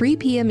 Pacific, 3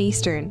 p.m.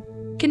 Eastern.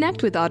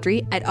 Connect with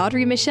Audrey at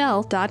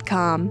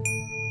audreymichelle.com.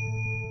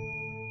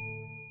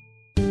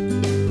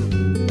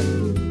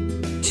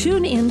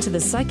 Tune in to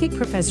the Psychic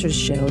Professors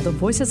Show, The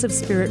Voices of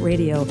Spirit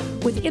Radio,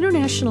 with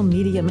international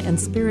medium and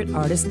spirit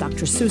artist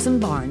Dr.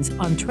 Susan Barnes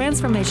on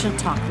Transformation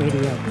Talk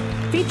Radio,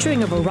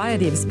 featuring a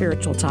variety of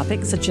spiritual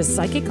topics such as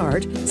psychic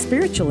art,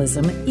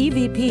 spiritualism,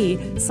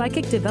 EVP,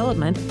 psychic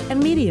development,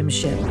 and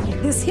mediumship.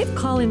 This hit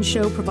call-in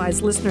show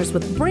provides listeners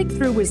with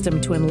breakthrough wisdom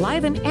to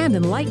enliven and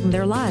enlighten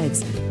their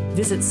lives.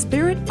 Visit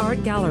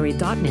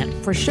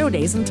spiritartgallery.net for show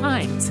days and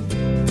times.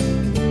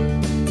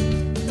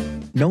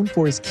 Known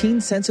for his keen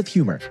sense of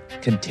humor,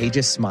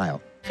 contagious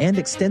smile, and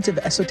extensive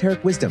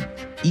esoteric wisdom,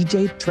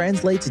 EJ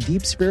translates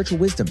deep spiritual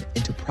wisdom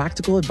into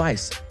practical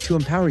advice to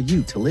empower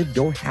you to live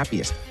your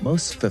happiest,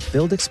 most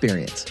fulfilled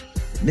experience.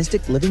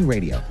 Mystic Living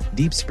Radio,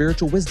 Deep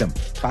Spiritual Wisdom,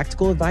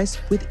 Practical Advice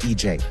with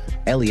EJ,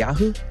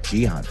 Eliyahu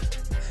Jihan.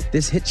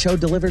 This hit show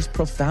delivers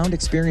profound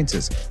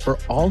experiences for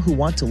all who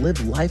want to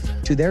live life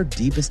to their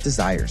deepest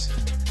desires.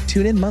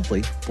 Tune in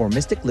monthly for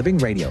Mystic Living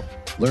Radio.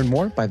 Learn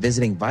more by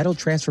visiting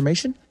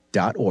vitaltransformation.org.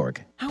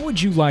 How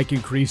would you like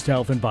increased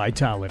health and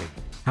vitality?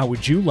 How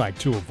would you like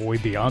to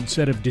avoid the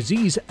onset of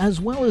disease as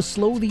well as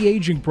slow the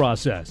aging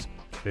process?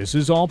 This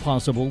is all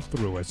possible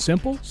through a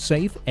simple,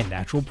 safe, and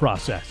natural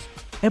process.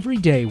 Every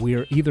day we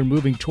are either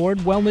moving toward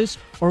wellness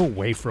or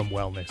away from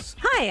wellness.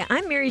 Hi,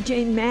 I'm Mary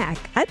Jane Mack.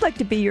 I'd like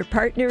to be your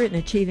partner in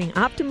achieving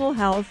optimal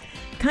health.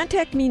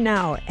 Contact me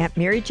now at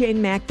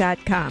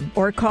maryjanemack.com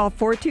or call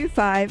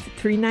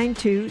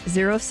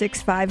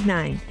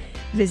 425-392-0659.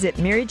 Visit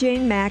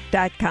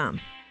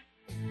maryjanemack.com.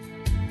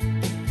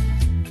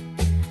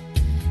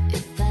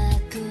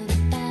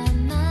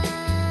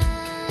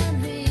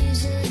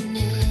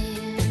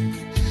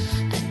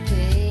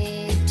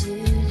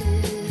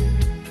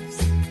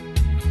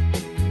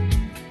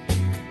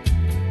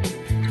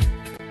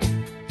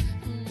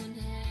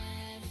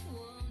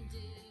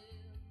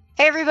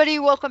 Hey everybody,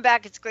 welcome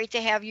back. It's great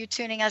to have you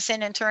tuning us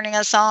in and turning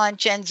us on.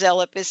 Jen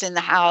Zelop is in the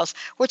house.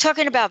 We're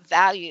talking about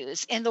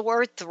values. In the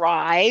word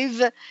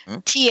thrive,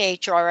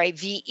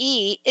 Thrave,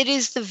 it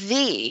is the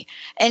V.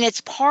 And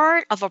it's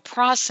part of a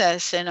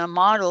process and a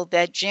model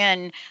that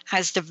Jen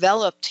has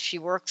developed. She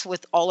works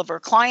with all of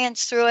her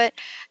clients through it.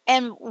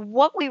 And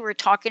what we were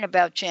talking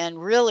about, Jen,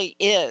 really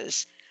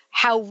is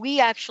how we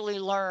actually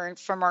learn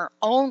from our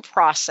own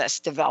process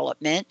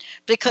development,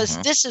 because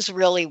this is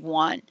really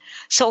one.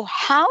 So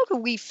how do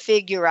we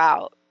figure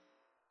out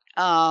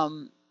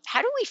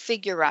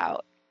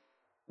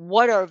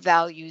what our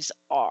values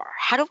are?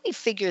 How do we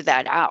figure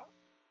that out?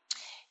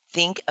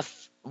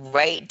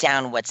 Write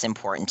down what's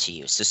important to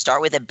you. So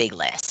start with a big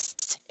list.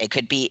 It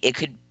could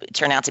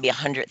turn out to be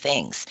 100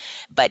 things,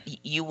 but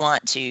you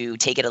want to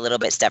take it a little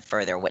bit step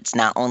further. What's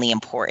not only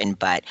important,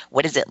 but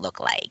what does it look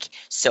like?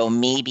 So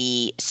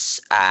maybe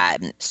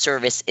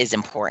service is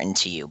important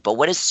to you, but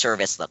what does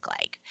service look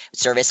like?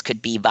 Service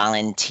could be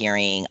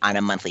volunteering on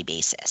a monthly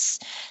basis.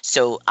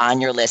 So on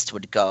your list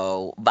would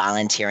go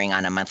volunteering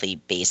on a monthly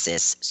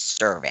basis,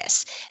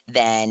 service.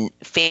 Then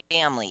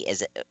family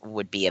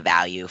would be a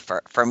value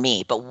for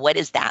me, but what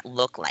does that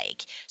look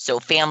like? So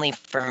family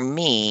for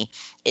me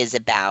is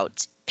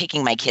about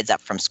picking my kids up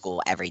from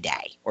school every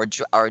day, or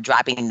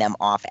dropping them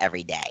off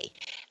every day,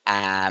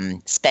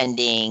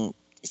 spending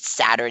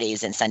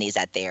Saturdays and Sundays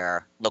at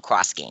their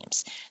lacrosse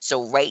games.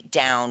 So write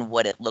down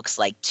what it looks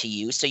like to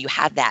you, so you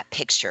have that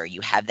picture,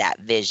 you have that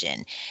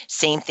vision.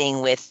 Same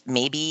thing with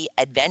maybe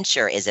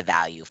adventure is a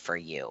value for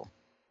you.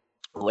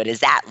 What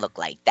does that look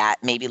like? That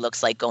maybe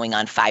looks like going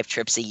on 5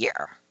 trips a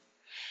year.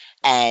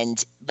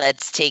 And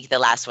let's take the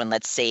last one.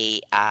 Let's say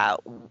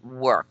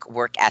work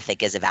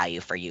ethic is a value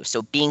for you.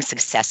 So being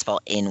successful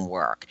in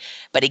work.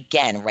 But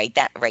again, write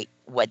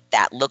what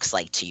that looks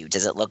like to you.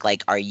 Does it look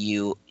like, do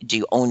you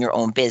own your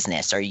own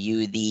business? Are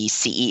you the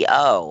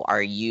CEO?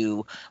 Are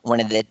you one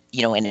of the,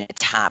 in a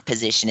top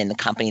position in the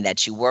company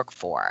that you work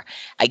for?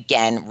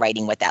 Again,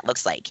 writing what that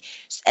looks like.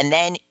 And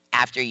then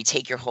after you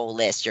take your whole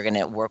list, you're going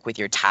to work with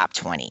your top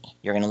 20.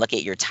 You're going to look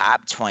at your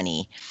top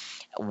 20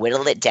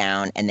 whittle it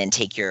down, and then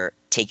take your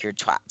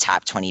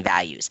top 20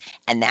 values.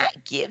 And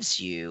that gives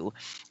you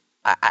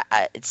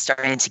it's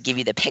starting to give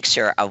you the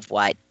picture of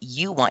what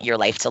you want your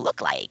life to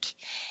look like.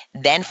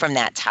 Then from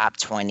that top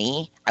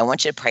 20, I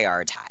want you to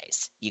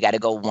prioritize. You got to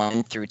go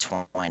 1 through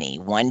 20.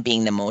 1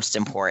 being the most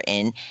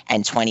important,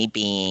 and 20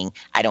 being,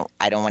 I don't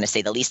want to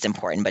say the least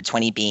important, but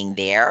 20 being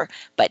there,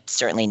 but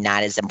certainly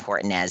not as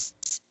important as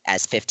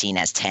 15,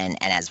 as 10,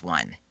 and as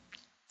 1.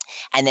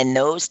 And then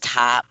those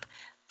top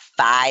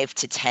 5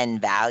 to 10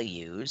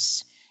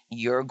 values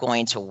you're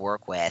going to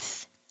work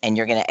with, and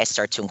you're going to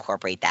start to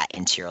incorporate that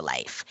into your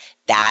life.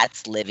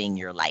 That's living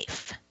your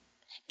life.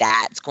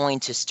 That's going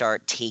to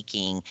start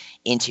taking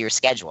into your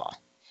schedule.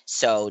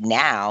 So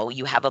now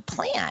you have a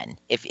plan.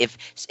 If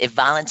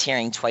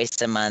volunteering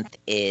twice a month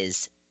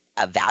is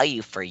a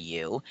value for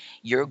you,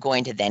 you're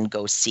going to then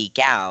go seek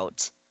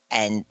out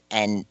and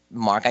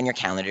mark on your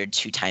calendar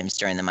 2 times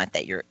during the month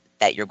that you're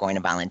going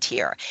to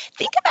volunteer.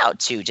 Think about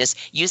too, just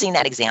using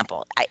that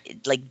example,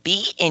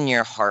 be in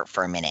your heart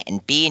for a minute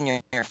and be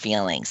in your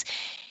feelings.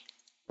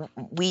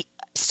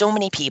 So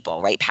many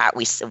people, right, Pat,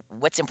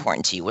 what's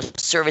important to you? What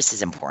service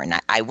is important?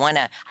 I want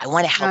to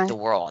help the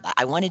world.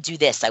 I want to do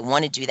this. I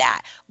want to do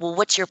that. Well,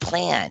 what's your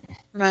plan?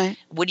 Right.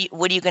 What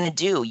are you going to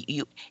do?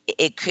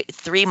 It could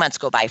 3 months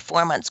go by,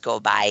 4 months go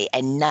by,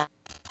 and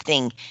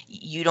nothing.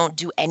 You don't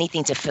do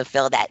anything to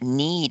fulfill that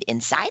need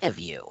inside of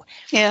you.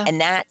 Yeah. And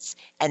that's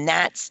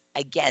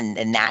again,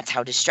 and that's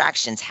how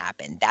distractions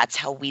happen. That's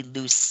how we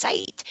lose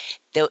sight.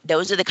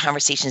 Those are the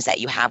conversations that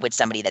you have with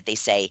somebody that they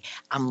say,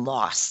 "I'm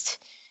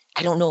lost.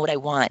 I don't know what I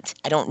want.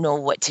 I don't know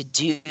what to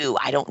do.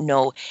 I don't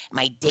know.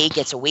 My day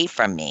gets away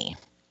from me."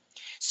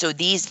 So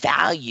these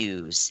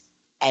values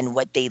and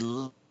what they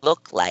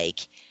look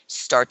like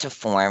start to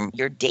form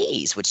your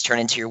days, which turn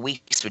into your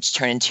weeks, which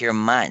turn into your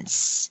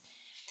months.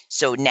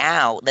 So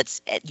now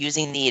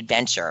using the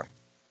adventure.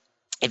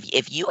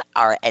 If you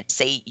are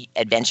say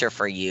adventure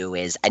for you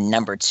is a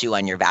number 2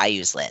 on your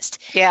values list.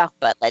 Yeah.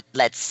 But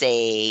let's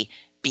say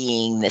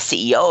being the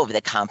CEO of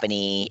the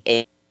company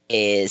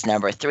is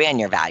number 3 on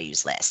your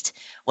values list.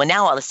 Well,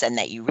 now all of a sudden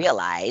that you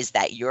realize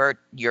that you're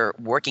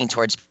working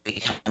towards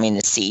becoming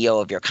the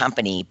CEO of your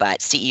company,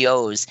 but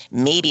CEOs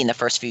maybe in the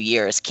first few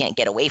years can't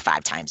get away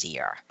 5 times a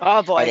year.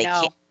 Oh boy,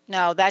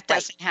 no, that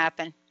doesn't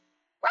happen.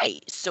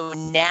 Right. So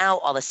now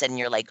all of a sudden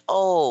you're like,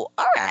 oh,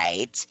 all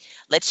right,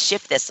 let's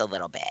shift this a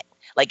little bit.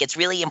 Like, it's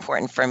really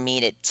important for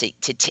me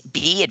to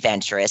be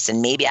adventurous,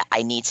 and maybe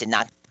I need to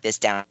knock this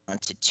down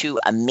to 2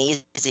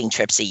 amazing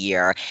trips a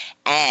year,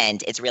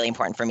 and it's really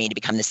important for me to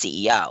become the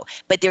CEO.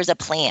 But there's a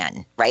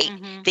plan, right?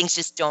 Mm-hmm. Things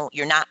just don't.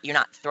 You're not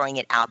throwing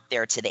it out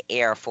there to the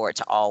air for it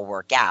to all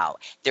work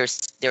out.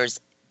 There's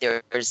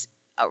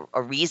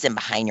a reason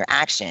behind your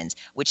actions,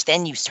 which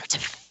then you start to.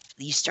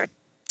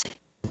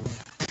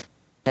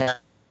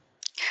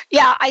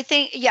 Yeah, I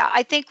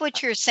think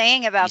what you're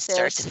saying about this, you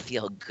start to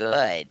feel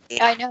good.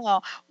 I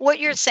know what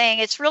you're saying.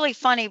 It's really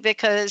funny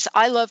because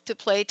I love to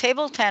play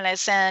table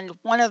tennis, and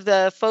one of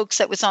the folks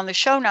that was on the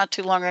show not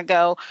too long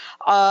ago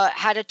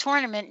had a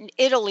tournament in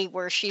Italy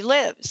where she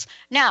lives.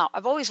 Now,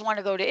 I've always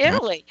wanted to go to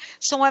Italy,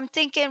 so I'm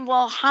thinking,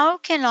 well, how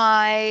can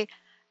I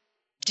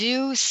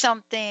do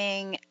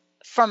something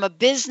from a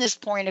business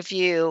point of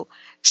view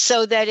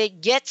so that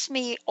it gets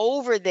me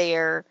over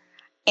there,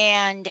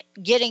 and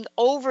getting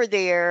over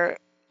there,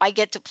 I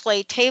get to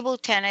play table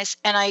tennis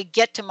and I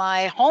get to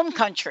my home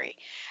country.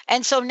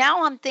 And so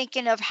now I'm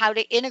thinking of how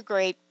to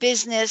integrate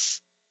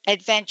business,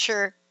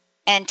 adventure,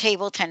 and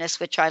table tennis,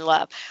 which I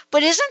love.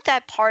 But isn't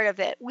that part of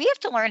it? We have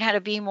to learn how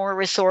to be more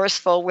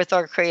resourceful with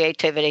our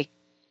creativity.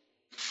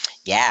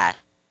 Yeah.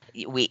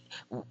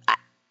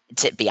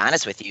 To be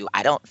honest with you,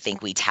 I don't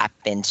think we tap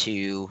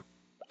into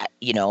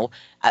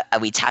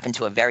we tap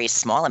into a very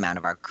small amount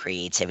of our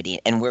creativity,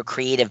 and we're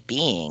creative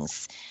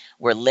beings.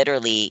 We're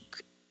literally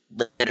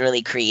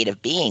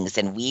creative beings,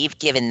 and we've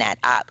given that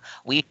up.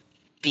 We've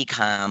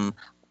become,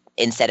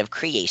 instead of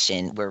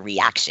creation, we're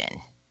reaction.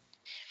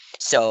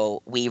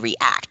 So we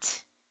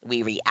react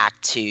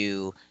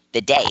to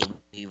the day,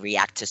 we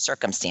react to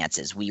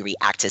circumstances, we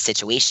react to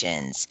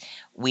situations.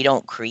 We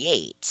don't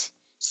create.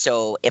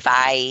 So if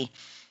I'm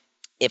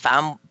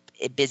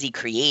busy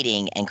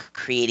creating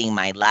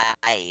my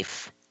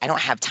life, I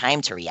don't have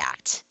time to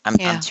react.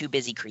 I'm too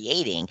busy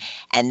creating.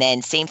 And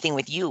then same thing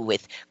with you,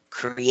 with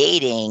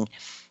creating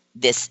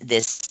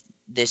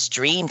this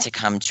dream to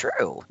come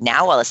true.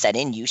 Now all of a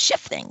sudden you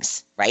shift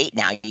things, right?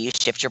 Now you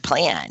shift your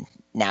plan.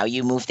 Now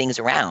you move things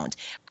around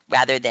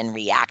rather than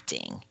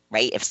reacting,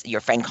 right? If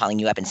your friend calling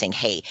you up and saying,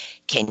 "Hey,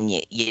 can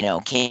you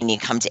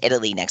come to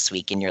Italy next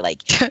week?" And you're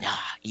like,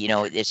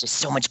 "No, there's just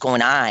so much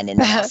going on." And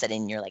then all of a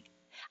sudden you're like,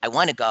 "I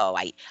want to go.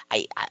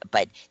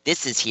 But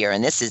this is here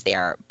and this is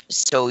there."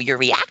 So you're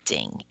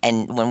reacting.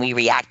 And when we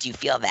react, you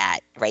feel that,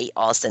 right?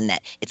 All of a sudden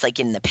that it's like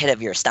in the pit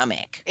of your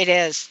stomach. It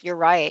is. You're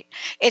right.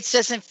 It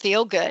doesn't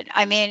feel good.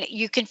 I mean,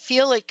 you can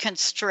feel it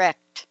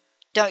constrict,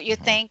 don't you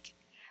think?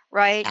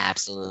 Right?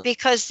 Absolutely.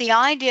 Because the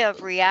idea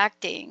of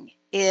reacting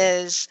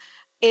is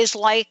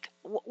like,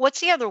 what's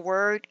the other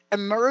word?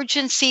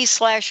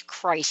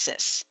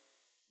 Emergency/crisis.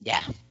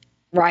 Yeah.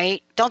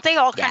 right? Don't they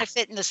all kind Yeah. of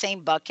fit in the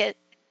same bucket?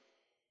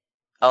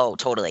 Oh,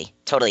 totally.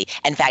 Totally.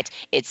 In fact,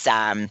 it's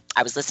I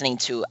was listening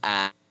to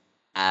a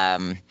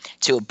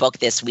book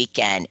this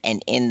weekend,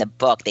 and in the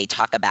book they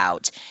talk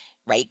about,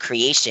 right,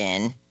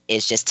 creation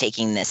is just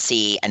taking the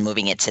C and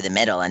moving it to the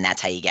middle, and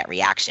that's how you get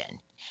reaction.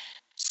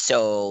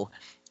 So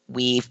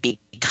we've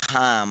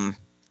become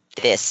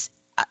this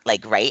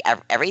like, right,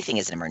 everything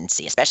is an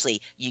emergency.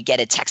 Especially you get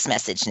a text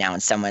message now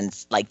and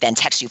someone's like then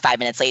texts you 5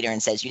 minutes later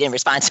and says, you didn't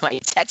respond to my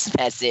text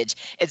message,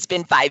 it's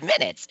been 5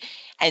 minutes.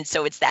 And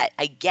so it's that,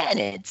 again,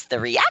 it's the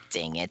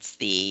reacting, it's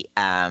the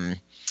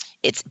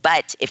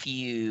but if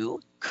you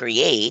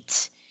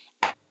create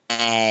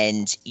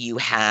and you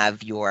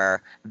have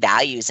your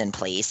values in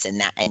place,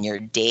 and your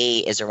day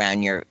is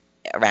around your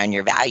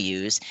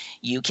values,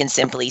 you can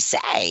simply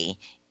say,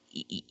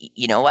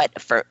 you know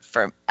what, for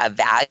a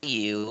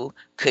value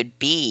could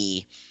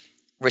be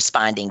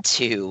responding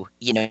to,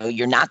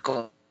 you're not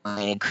going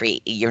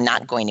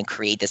to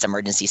create this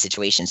emergency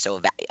situation. So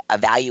a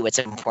value what's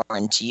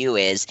important to you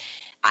is,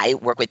 I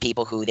work with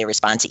people who they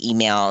respond to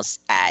emails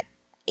at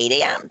 8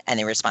 a.m. and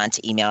they respond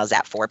to emails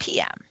at 4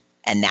 p.m.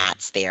 and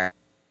that's their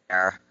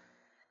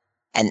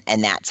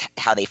and that's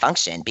how they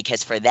function,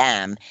 because for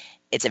them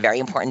it's a very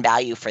important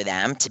value for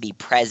them to be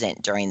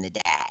present during the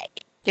day.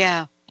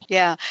 Yeah.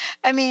 Yeah.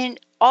 I mean,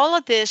 all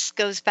of this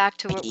goes back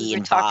to what we Be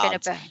were talking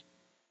involved. about.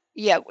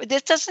 Yeah,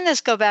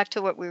 this go back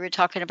to what we were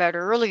talking about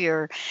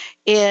earlier,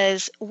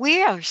 is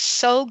we are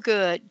so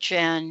good,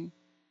 Jen,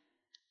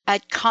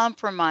 at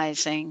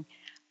compromising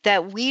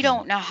that we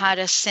don't know how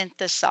to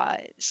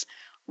synthesize.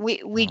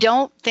 We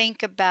don't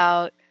think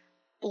about,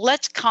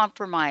 let's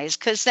compromise,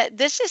 because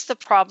this is the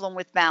problem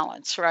with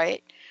balance,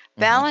 right?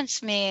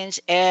 Balance means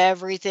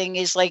everything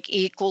is like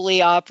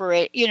equally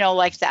operate,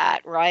 like that,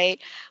 right?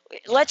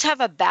 Let's have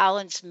a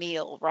balanced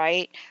meal,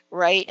 right?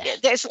 Right.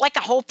 There's like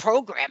a whole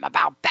program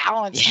about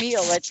balanced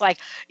meal. It's like,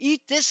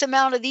 eat this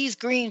amount of these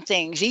green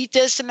things, eat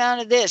this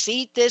amount of this,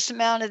 eat this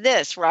amount of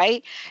this,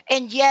 right?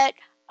 And yet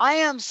I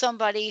am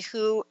somebody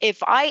who,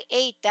 if I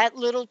ate that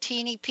little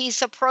teeny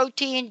piece of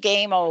protein,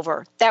 game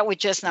over. That would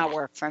just not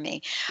work for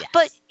me.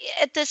 But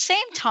at the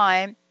same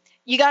time,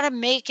 you got to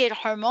make it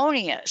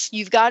harmonious.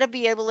 You've got to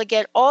be able to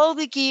get all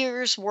the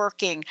gears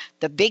working,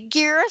 the big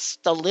gears,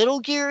 the little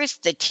gears,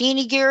 the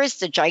teeny gears,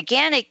 the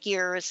gigantic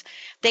gears.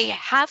 They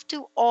have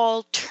to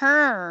all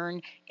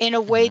turn in a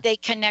way they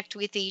connect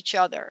with each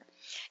other.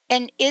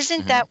 And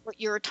isn't that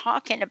what you're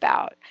talking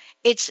about?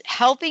 It's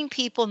helping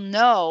people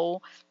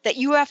know that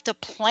you have to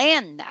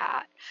plan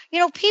that.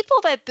 People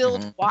that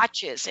build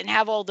watches and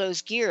have all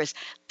those gears,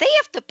 they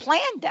have to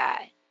plan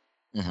that.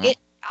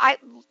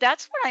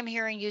 That's what I'm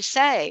hearing you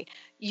say.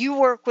 You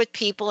work with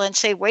people and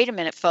say, wait a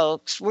minute,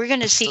 folks, we're going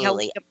to see how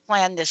we can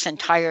plan this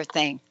entire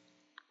thing.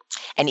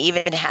 And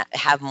even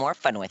have more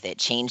fun with it.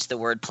 Change the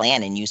word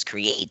plan and use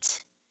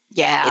create.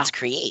 Yeah. It's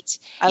create.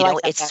 I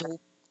like that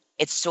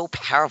it's so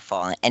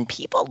powerful. And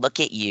people look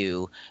at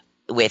you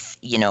with,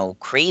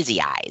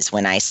 crazy eyes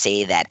when I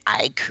say that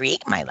I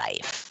create my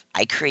life.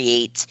 I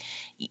create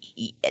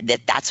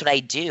that's what I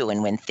do.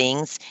 And when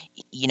things,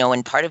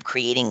 and part of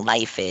creating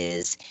life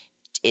is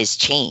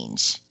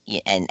change,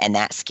 and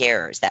that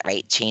scares, that,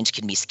 right? Change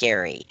can be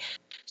scary.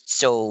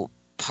 So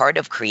part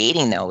of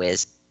creating, though,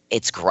 is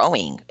it's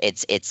growing,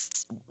 it's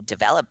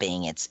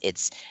developing,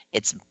 it's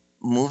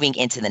moving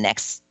into the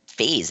next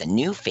phase, a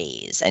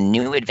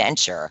new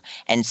adventure.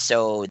 And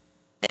so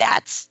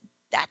that's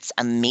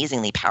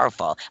amazingly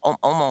powerful.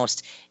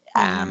 Almost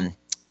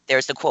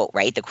there's the quote,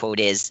 right? The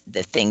quote is,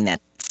 the thing that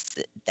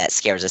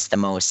scares us the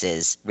most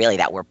is really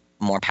that we're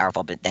more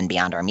powerful than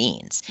beyond our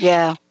means.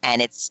 Yeah.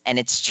 And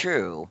it's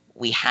true.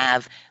 We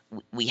have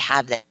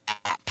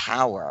that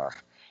power,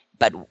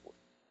 but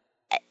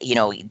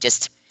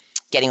just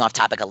getting off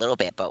topic a little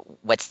bit,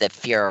 but what's the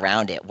fear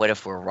around it? What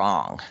if we're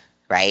wrong,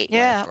 right?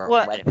 Yeah.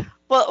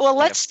 Well,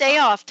 let's stay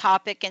off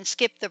topic and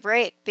skip the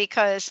break,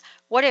 because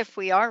what if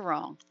we are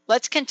wrong?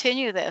 Let's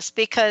continue this,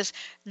 because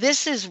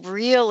this is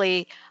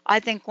really, I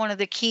think, one of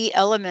the key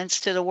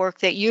elements to the work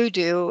that you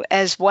do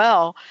as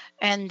well.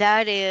 And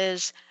that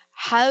is,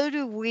 how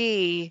do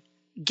we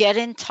get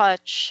in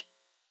touch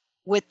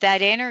with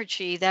that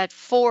energy, that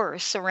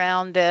force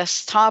around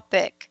this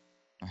topic,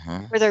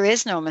 where there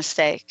is no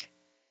mistake?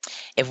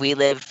 If we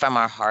live from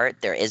our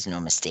heart, there is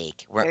no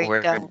mistake.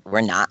 We're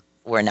not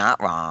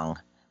wrong.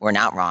 We're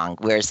not wrong.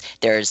 Whereas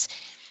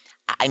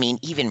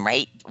even,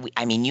 right?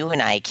 You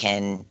and I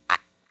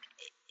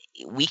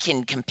we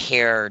can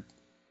compare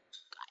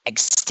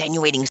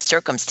extenuating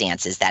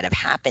circumstances that have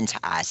happened to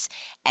us,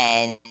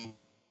 and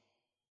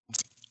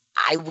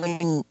I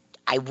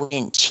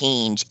wouldn't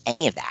change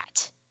any of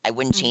that. I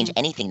wouldn't change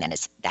anything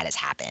that has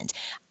happened.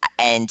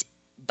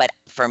 But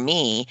for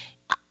me,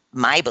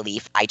 my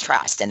belief, I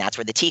trust, and that's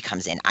where the T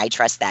comes in. I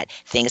trust that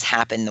things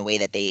happen the way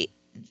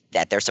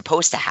that they're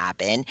supposed to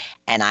happen,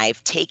 and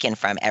I've taken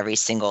from every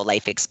single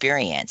life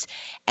experience.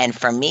 And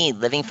for me,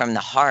 living from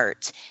the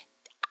heart,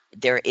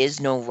 there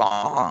is no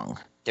wrong.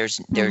 There's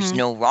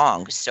no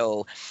wrong.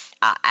 So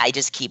I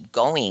just keep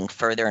going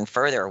further and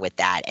further with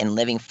that and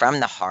living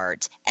from the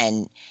heart.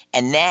 And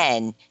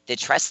then the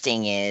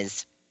trusting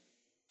is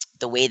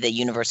the way the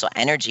universal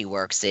energy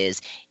works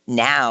is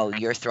now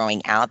you're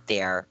throwing out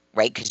there,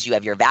 right? Because you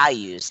have your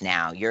values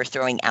now. You're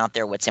throwing out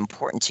there what's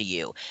important to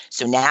you.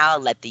 So now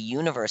let the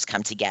universe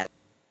come together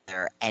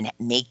and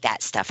make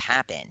that stuff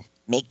happen.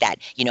 Make that,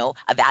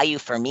 a value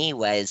for me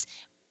was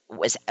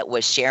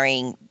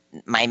sharing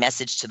my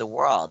message to the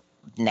world.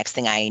 Next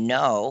thing I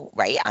know,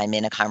 right, I'm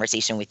in a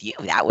conversation with you.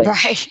 That was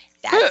Right.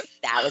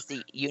 that was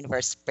the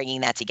universe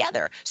bringing that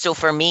together. So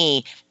for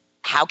me,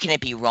 how can it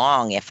be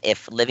wrong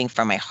if living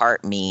from my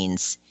heart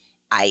means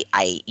I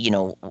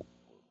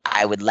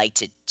would like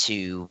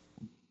to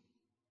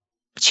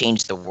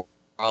change the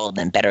world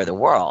and better the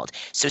world.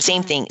 So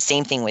same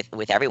thing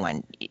with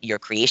everyone. Your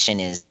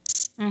creation is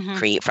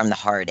create from the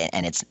heart,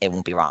 and it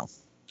won't be wrong.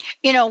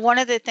 One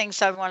of the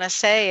things I want to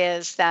say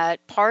is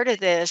that part of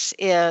this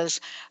is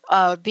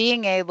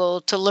being able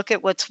to look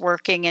at what's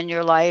working in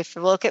your life,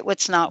 look at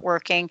what's not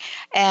working.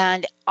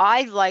 And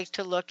I like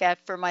to look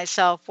at for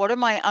myself, what are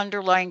my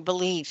underlying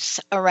beliefs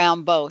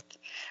around both?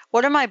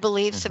 What are my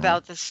beliefs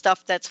about the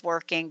stuff that's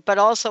working, but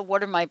also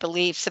what are my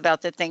beliefs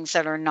about the things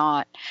that are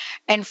not?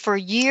 And for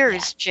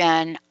years,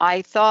 Jen,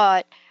 I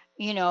thought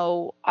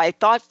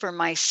for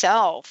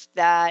myself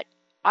that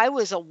I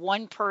was a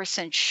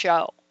one-person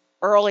show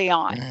early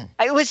on.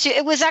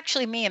 It was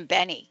actually me and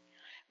Benny.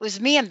 It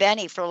was me and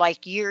Benny for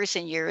like years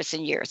and years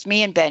and years.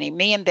 Me and Benny,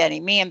 me and Benny,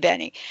 me and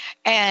Benny.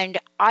 And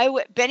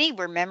Benny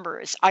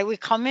remembers, I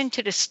would come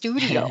into the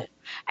studio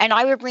and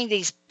I would bring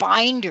these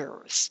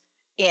binders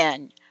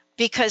in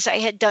because I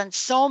had done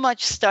so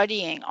much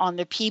studying on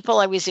the people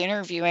I was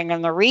interviewing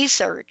and the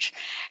research.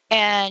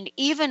 And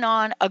even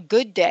on a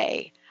good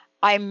day,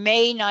 I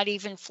may not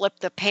even flip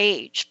the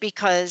page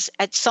because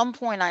at some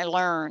point I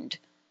learned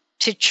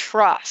to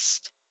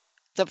trust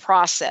the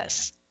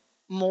process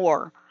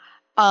more.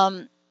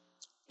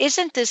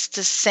 Isn't this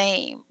the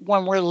same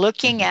when we're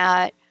looking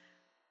at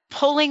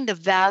pulling the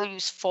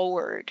values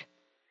forward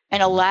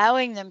and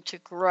allowing them to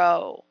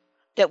grow,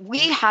 that we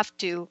have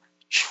to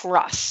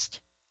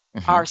trust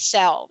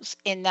ourselves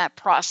in that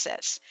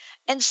process?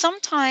 And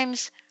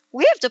sometimes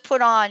we have to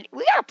put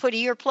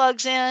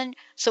earplugs in,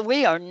 so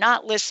we are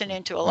not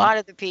listening to a lot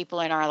of the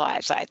people in our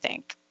lives, I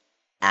think.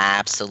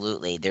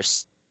 Absolutely.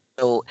 There's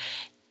so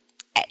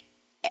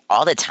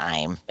all the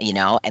time,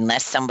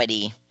 unless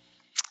somebody's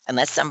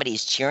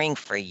cheering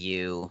for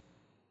you,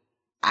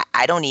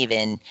 I don't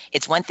even,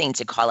 it's one thing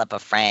to call up a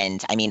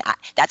friend. I mean,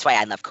 that's why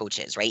I love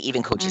coaches, right?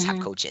 Even coaches have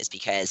coaches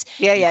because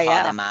you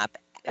call them up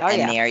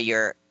and they're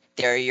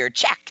your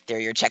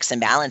checks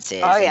and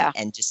balances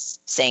and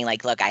just saying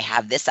like, look, I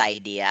have this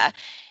idea.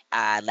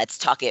 Let's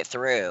talk it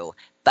through.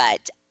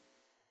 But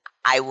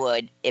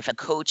if a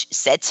coach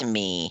said to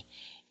me,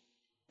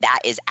 that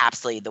is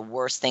absolutely the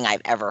worst thing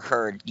I've ever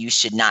heard, you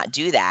should not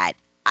do that,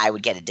 I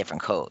would get a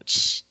different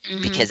coach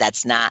because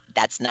that's not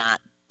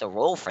the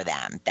role for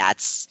them.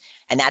 That's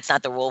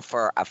not the role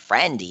for a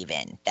friend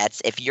even.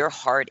 That's if your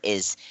heart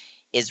is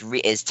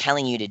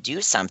telling you to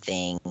do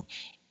something,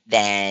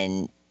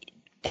 then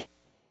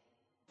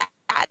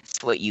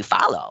that's what you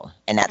follow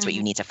and that's what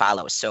you need to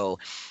follow. So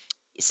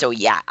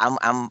yeah,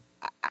 I'm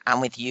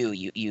with you.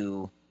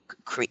 You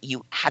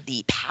have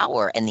the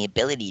power and the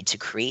ability to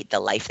create the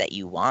life that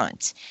you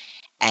want,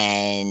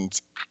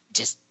 and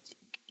just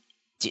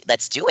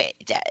let's do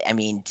it. I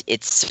mean,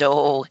 it's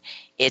so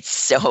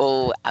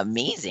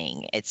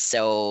amazing. It's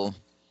so,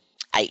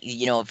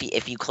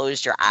 if you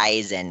closed your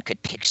eyes and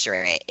could picture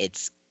it,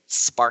 it's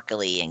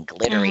sparkly and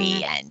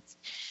glittery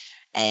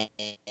and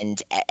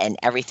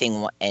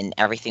everything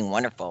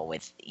wonderful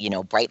with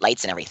bright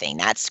lights and everything.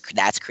 That's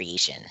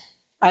creation.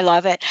 I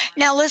love it.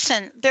 Now,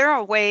 listen, there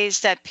are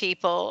ways that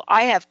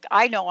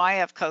I know I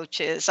have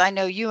coaches. I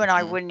know you and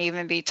I wouldn't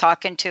even be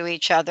talking to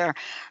each other.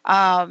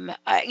 And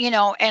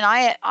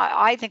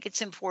I think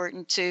it's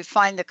important to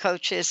find the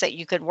coaches that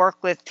you could work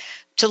with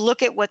to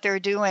look at what they're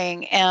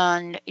doing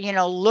and,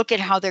 look at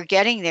how they're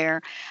getting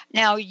there.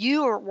 Now,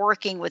 you are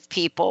working with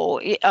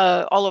people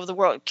all over the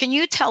world. Can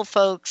you tell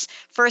folks,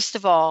 first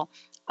of all,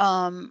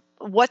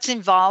 what's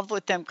involved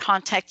with them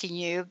contacting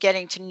you,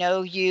 getting to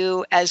know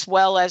you, as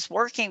well as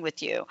working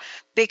with you?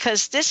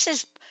 Because this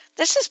is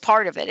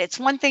part of it. It's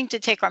one thing to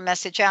take our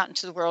message out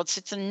into the world.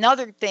 It's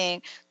another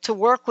thing to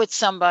work with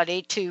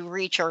somebody to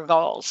reach our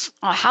goals.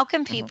 How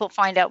can people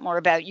find out more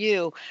about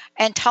you?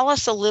 And tell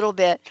us a little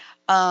bit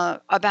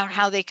about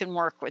how they can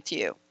work with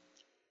you.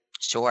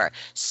 Sure.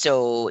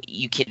 So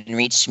you can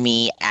reach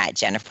me at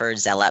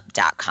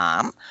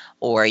jenniferzelop.com,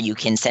 or you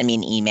can send me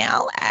an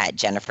email at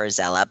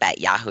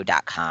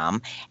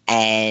jenniferzelop@yahoo.com.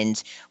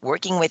 And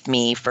working with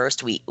me,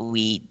 first we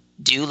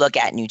do look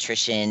at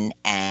nutrition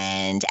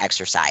and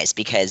exercise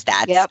because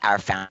that's our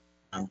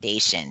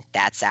foundation.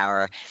 That's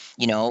our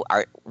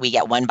we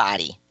get one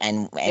body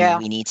and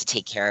we need to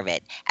take care of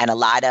it. And a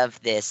lot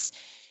of these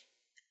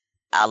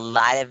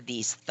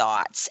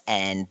thoughts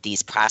and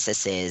these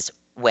processes,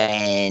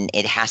 when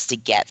it has to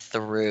get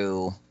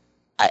through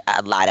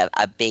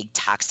a big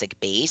toxic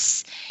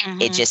base,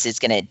 it just is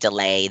going to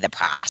delay the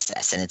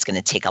process, and it's going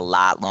to take a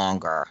lot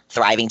longer.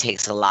 Thriving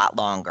takes a lot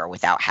longer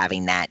without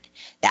having that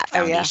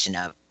foundation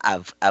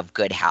of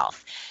good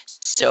health.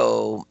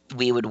 So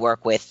we would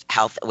work with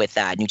health, with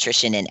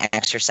nutrition and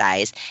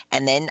exercise,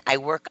 and then I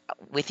work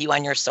with you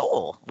on your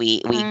soul.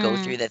 We go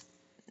through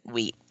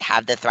we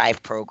have the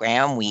Thrive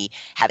program. We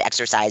have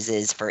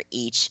exercises for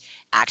each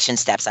action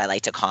steps, I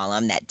like to call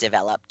them, that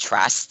develop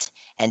trust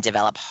and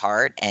develop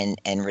heart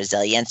and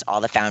resilience, all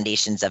the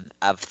foundations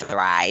of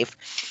Thrive.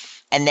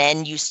 And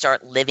then you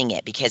start living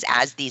it, because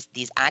as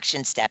these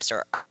action steps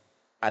are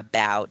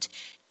about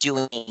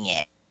doing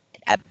it,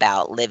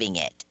 about living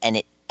it, and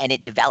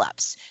it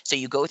develops. So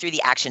you go through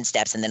the action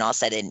steps, and then all of a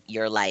sudden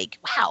you're like,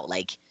 wow,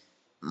 like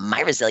my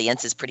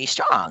resilience is pretty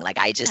strong. Like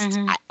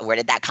where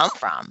did that come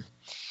from?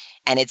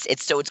 And it's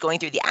going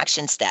through the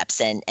action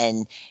steps,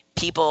 and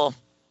people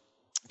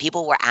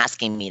were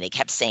asking me, they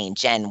kept saying,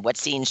 Jen,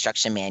 what's the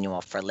instruction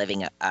manual for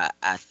living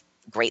a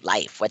great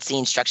life? What's the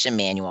instruction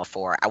manual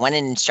for? I want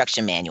an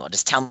instruction manual.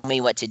 Just tell me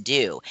what to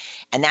do.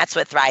 And that's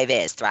what Thrive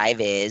is.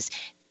 Thrive is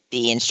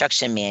the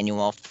instruction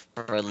manual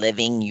for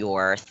living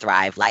your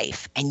Thrive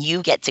life. And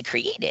you get to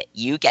create it.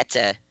 You get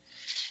to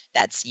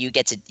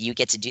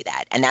do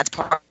that. And that's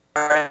part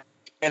of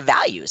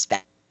values.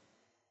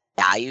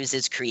 Values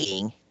is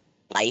creating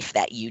life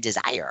that you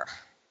desire.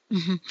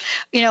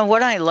 You know,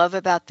 what I love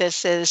about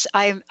this is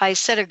I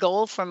set a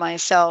goal for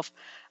myself.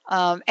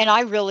 And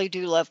I really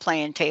do love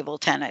playing table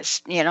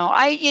tennis. You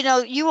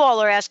all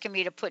are asking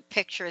me to put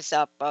pictures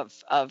up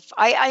of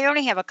I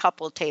only have a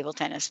couple of table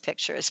tennis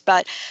pictures,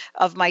 but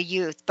of my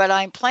youth, but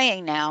I'm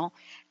playing now.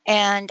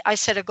 And I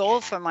set a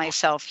goal for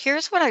myself.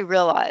 Here's what I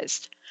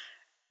realized.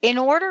 In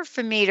order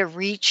for me to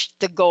reach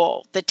the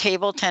goal, the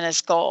table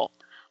tennis goal,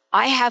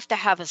 I have to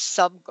have a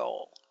sub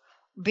goal,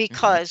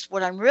 because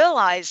what I'm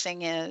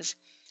realizing is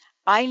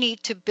I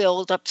need to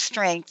build up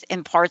strength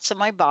in parts of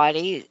my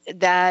body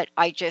that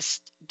I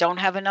just don't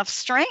have enough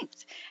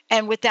strength.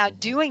 And without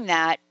doing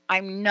that,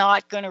 I'm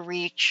not going to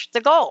reach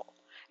the goal.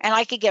 And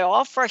I could get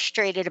all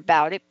frustrated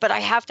about it, but I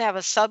have to have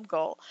a sub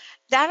goal.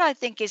 That, I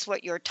think, is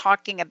what you're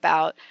talking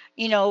about.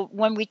 You know,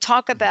 when we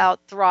talk about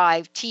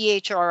Thrive,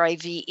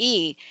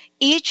 THRIVE,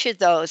 each of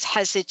those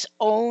has its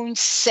own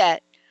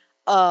set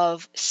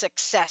of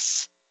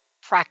success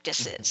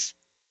practices.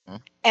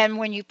 And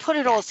when you put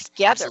it all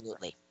together,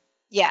 absolutely.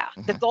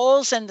 The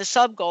goals and the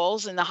sub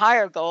goals and the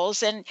higher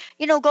goals, and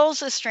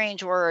goals is a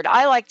strange word.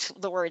 I like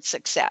the word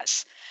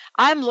success.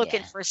 I'm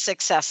looking for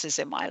successes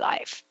in my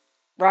life,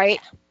 right?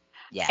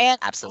 Yeah, and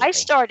absolutely. I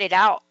started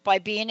out by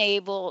being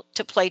able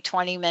to play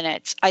 20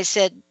 minutes. I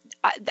said,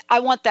 I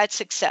want that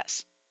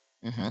success.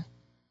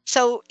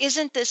 So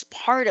isn't this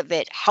part of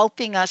it,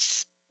 helping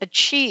us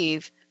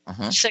achieve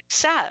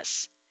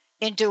success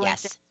in doing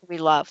things we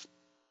love?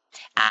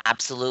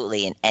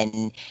 Absolutely.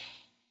 And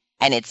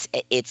it's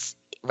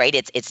right.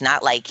 It's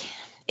not like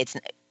it's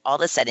all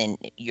of a sudden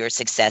your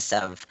success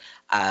of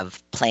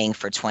playing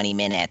for 20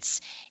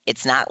 minutes.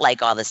 It's not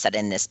like all of a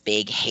sudden this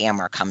big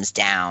hammer comes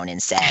down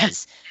and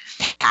says,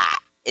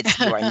 Pat,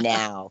 you are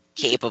now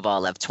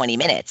capable of 20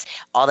 minutes.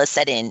 All of a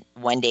sudden,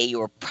 one day you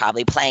were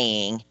probably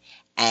playing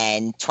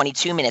and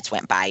 22 minutes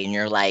went by and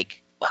you're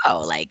like,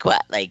 whoa, like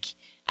what? Like,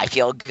 I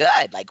feel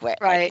good. Like where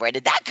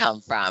did that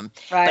come from?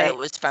 But it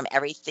was from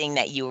everything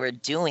that you were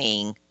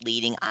doing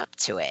leading up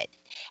to it.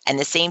 And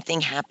the same thing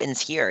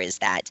happens here, is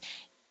that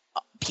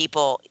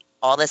people,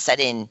 all of a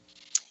sudden,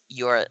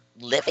 you're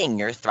living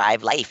your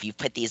Thrive life. You've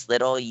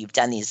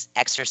done these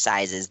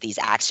exercises, these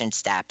action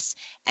steps,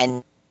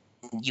 and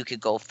you could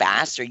go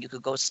fast or you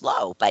could go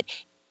slow. But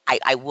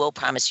I will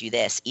promise you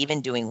this,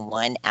 even doing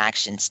one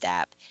action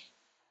step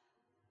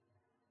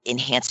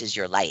enhances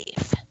your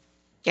life.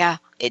 Yeah.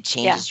 It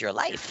changes your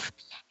life,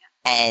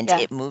 and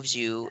it moves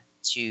you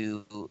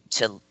to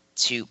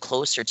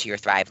closer to your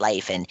Thrive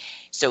life. And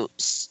so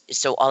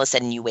all of a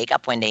sudden you wake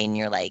up one day and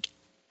you're like,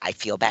 I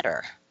feel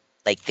better.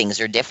 Like things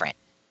are different.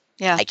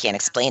 Yeah. I can't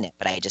explain it,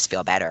 but I just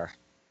feel better.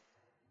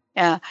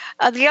 Yeah.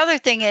 The other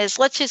thing is,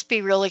 let's just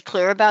be really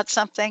clear about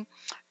something.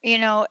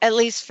 At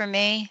least for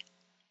me,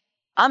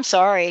 I'm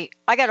sorry,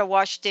 I got to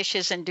wash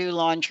dishes and do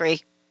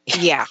laundry.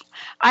 Yeah,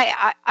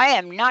 I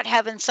am not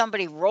having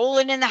somebody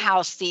rolling in the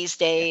house these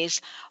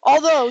days.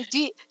 Although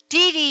Dee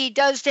Dee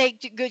does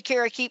take good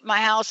care of keeping my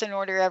house in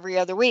order every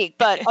other week.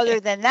 But other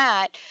than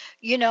that,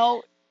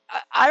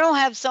 I don't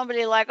have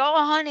somebody like,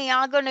 oh, honey,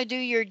 I'm going to do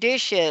your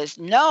dishes.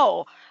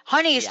 No,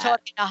 honey is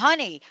talking to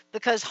honey,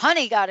 because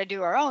honey got to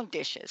do her own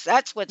dishes.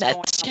 That's what's going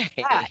on with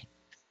that,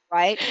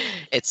 right?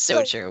 It's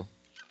so true.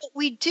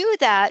 We do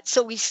that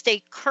so we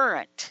stay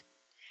current.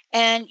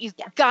 And you've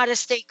got to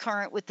stay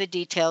current with the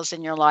details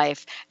in your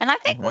life. And I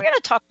think we're going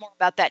to talk more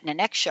about that in the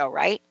next show,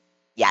 right?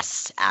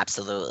 Yes,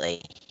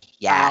 absolutely.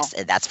 Yes,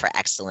 that's for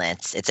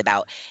excellence. It's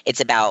about.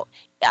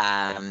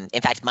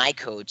 In fact, my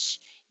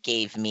coach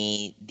gave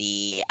me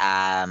the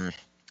I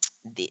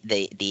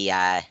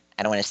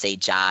don't want to say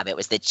job. It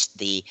was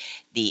the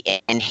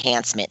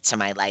enhancement to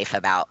my life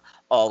about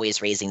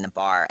always raising the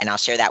bar. And I'll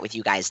share that with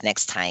you guys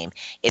next time.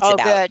 It's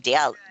about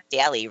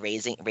daily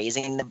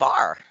raising the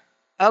bar.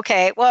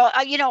 Okay. Well,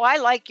 I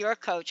like your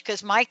coach,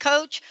 because my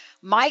coach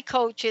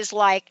is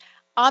like,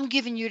 I'm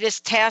giving you this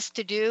task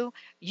to do.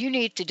 You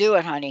need to do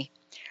it, honey.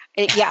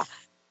 Yeah.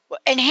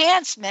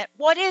 Enhancement.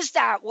 What is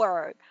that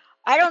word?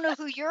 I don't know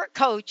who your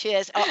coach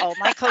is.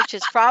 My coach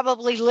is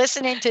probably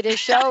listening to this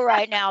show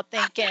right now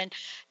thinking,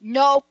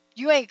 nope,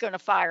 you ain't going to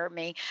fire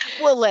me.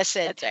 Well,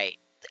 listen. That's right.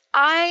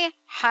 I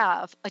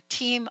have a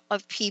team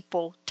of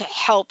people to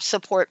help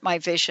support my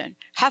vision.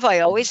 Have I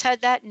always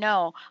had that?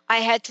 No. I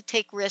had to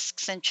take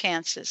risks and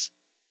chances.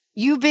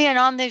 You being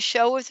on this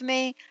show with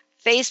me,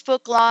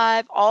 Facebook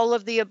Live, all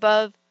of the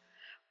above,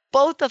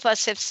 both of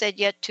us have said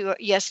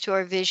yes to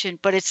our vision,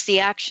 but it's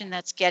the action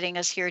that's getting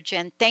us here,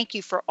 Jen. Thank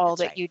you for all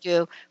that you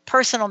do.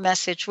 Personal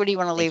message. What do you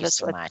want to leave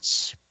us with? Thank you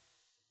so much.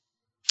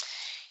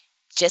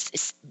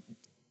 Just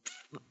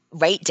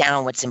write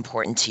down what's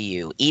important to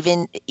you.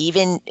 Even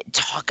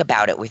talk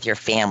about it with your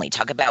family.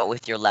 Talk about it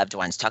with your loved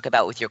ones. Talk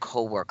about it with your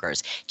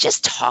coworkers.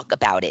 Just talk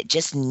about it.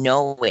 Just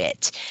know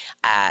it.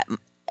 I'm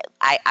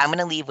going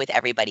to leave with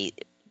everybody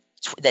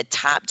the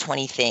top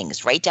 20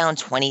 things. Write down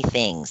 20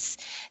 things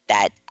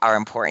that are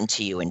important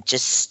to you and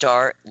just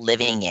start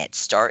living it.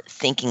 Start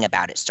thinking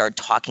about it. Start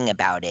talking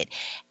about it,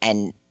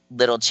 and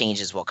little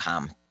changes will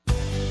come.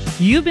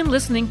 You've been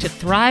listening to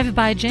Thrive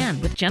by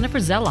Jen with Jennifer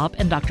Zelop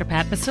and Dr.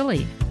 Pat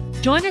Basile.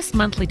 Join us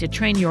monthly to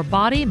train your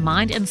body,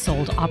 mind, and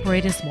soul to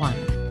operate as one.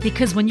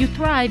 Because when you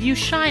thrive, you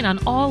shine on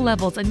all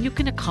levels and you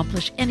can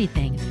accomplish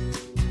anything.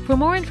 For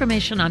more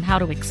information on how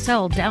to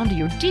excel down to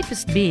your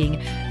deepest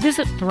being,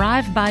 visit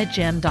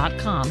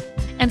thrivebyjen.com.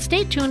 And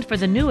stay tuned for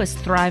the newest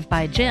Thrive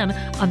by Jen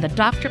on the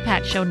Dr.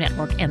 Pat Show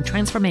Network and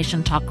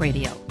Transformation Talk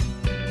Radio.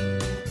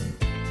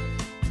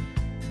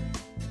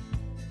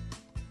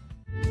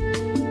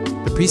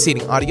 The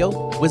preceding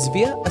audio was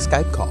via a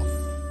Skype call.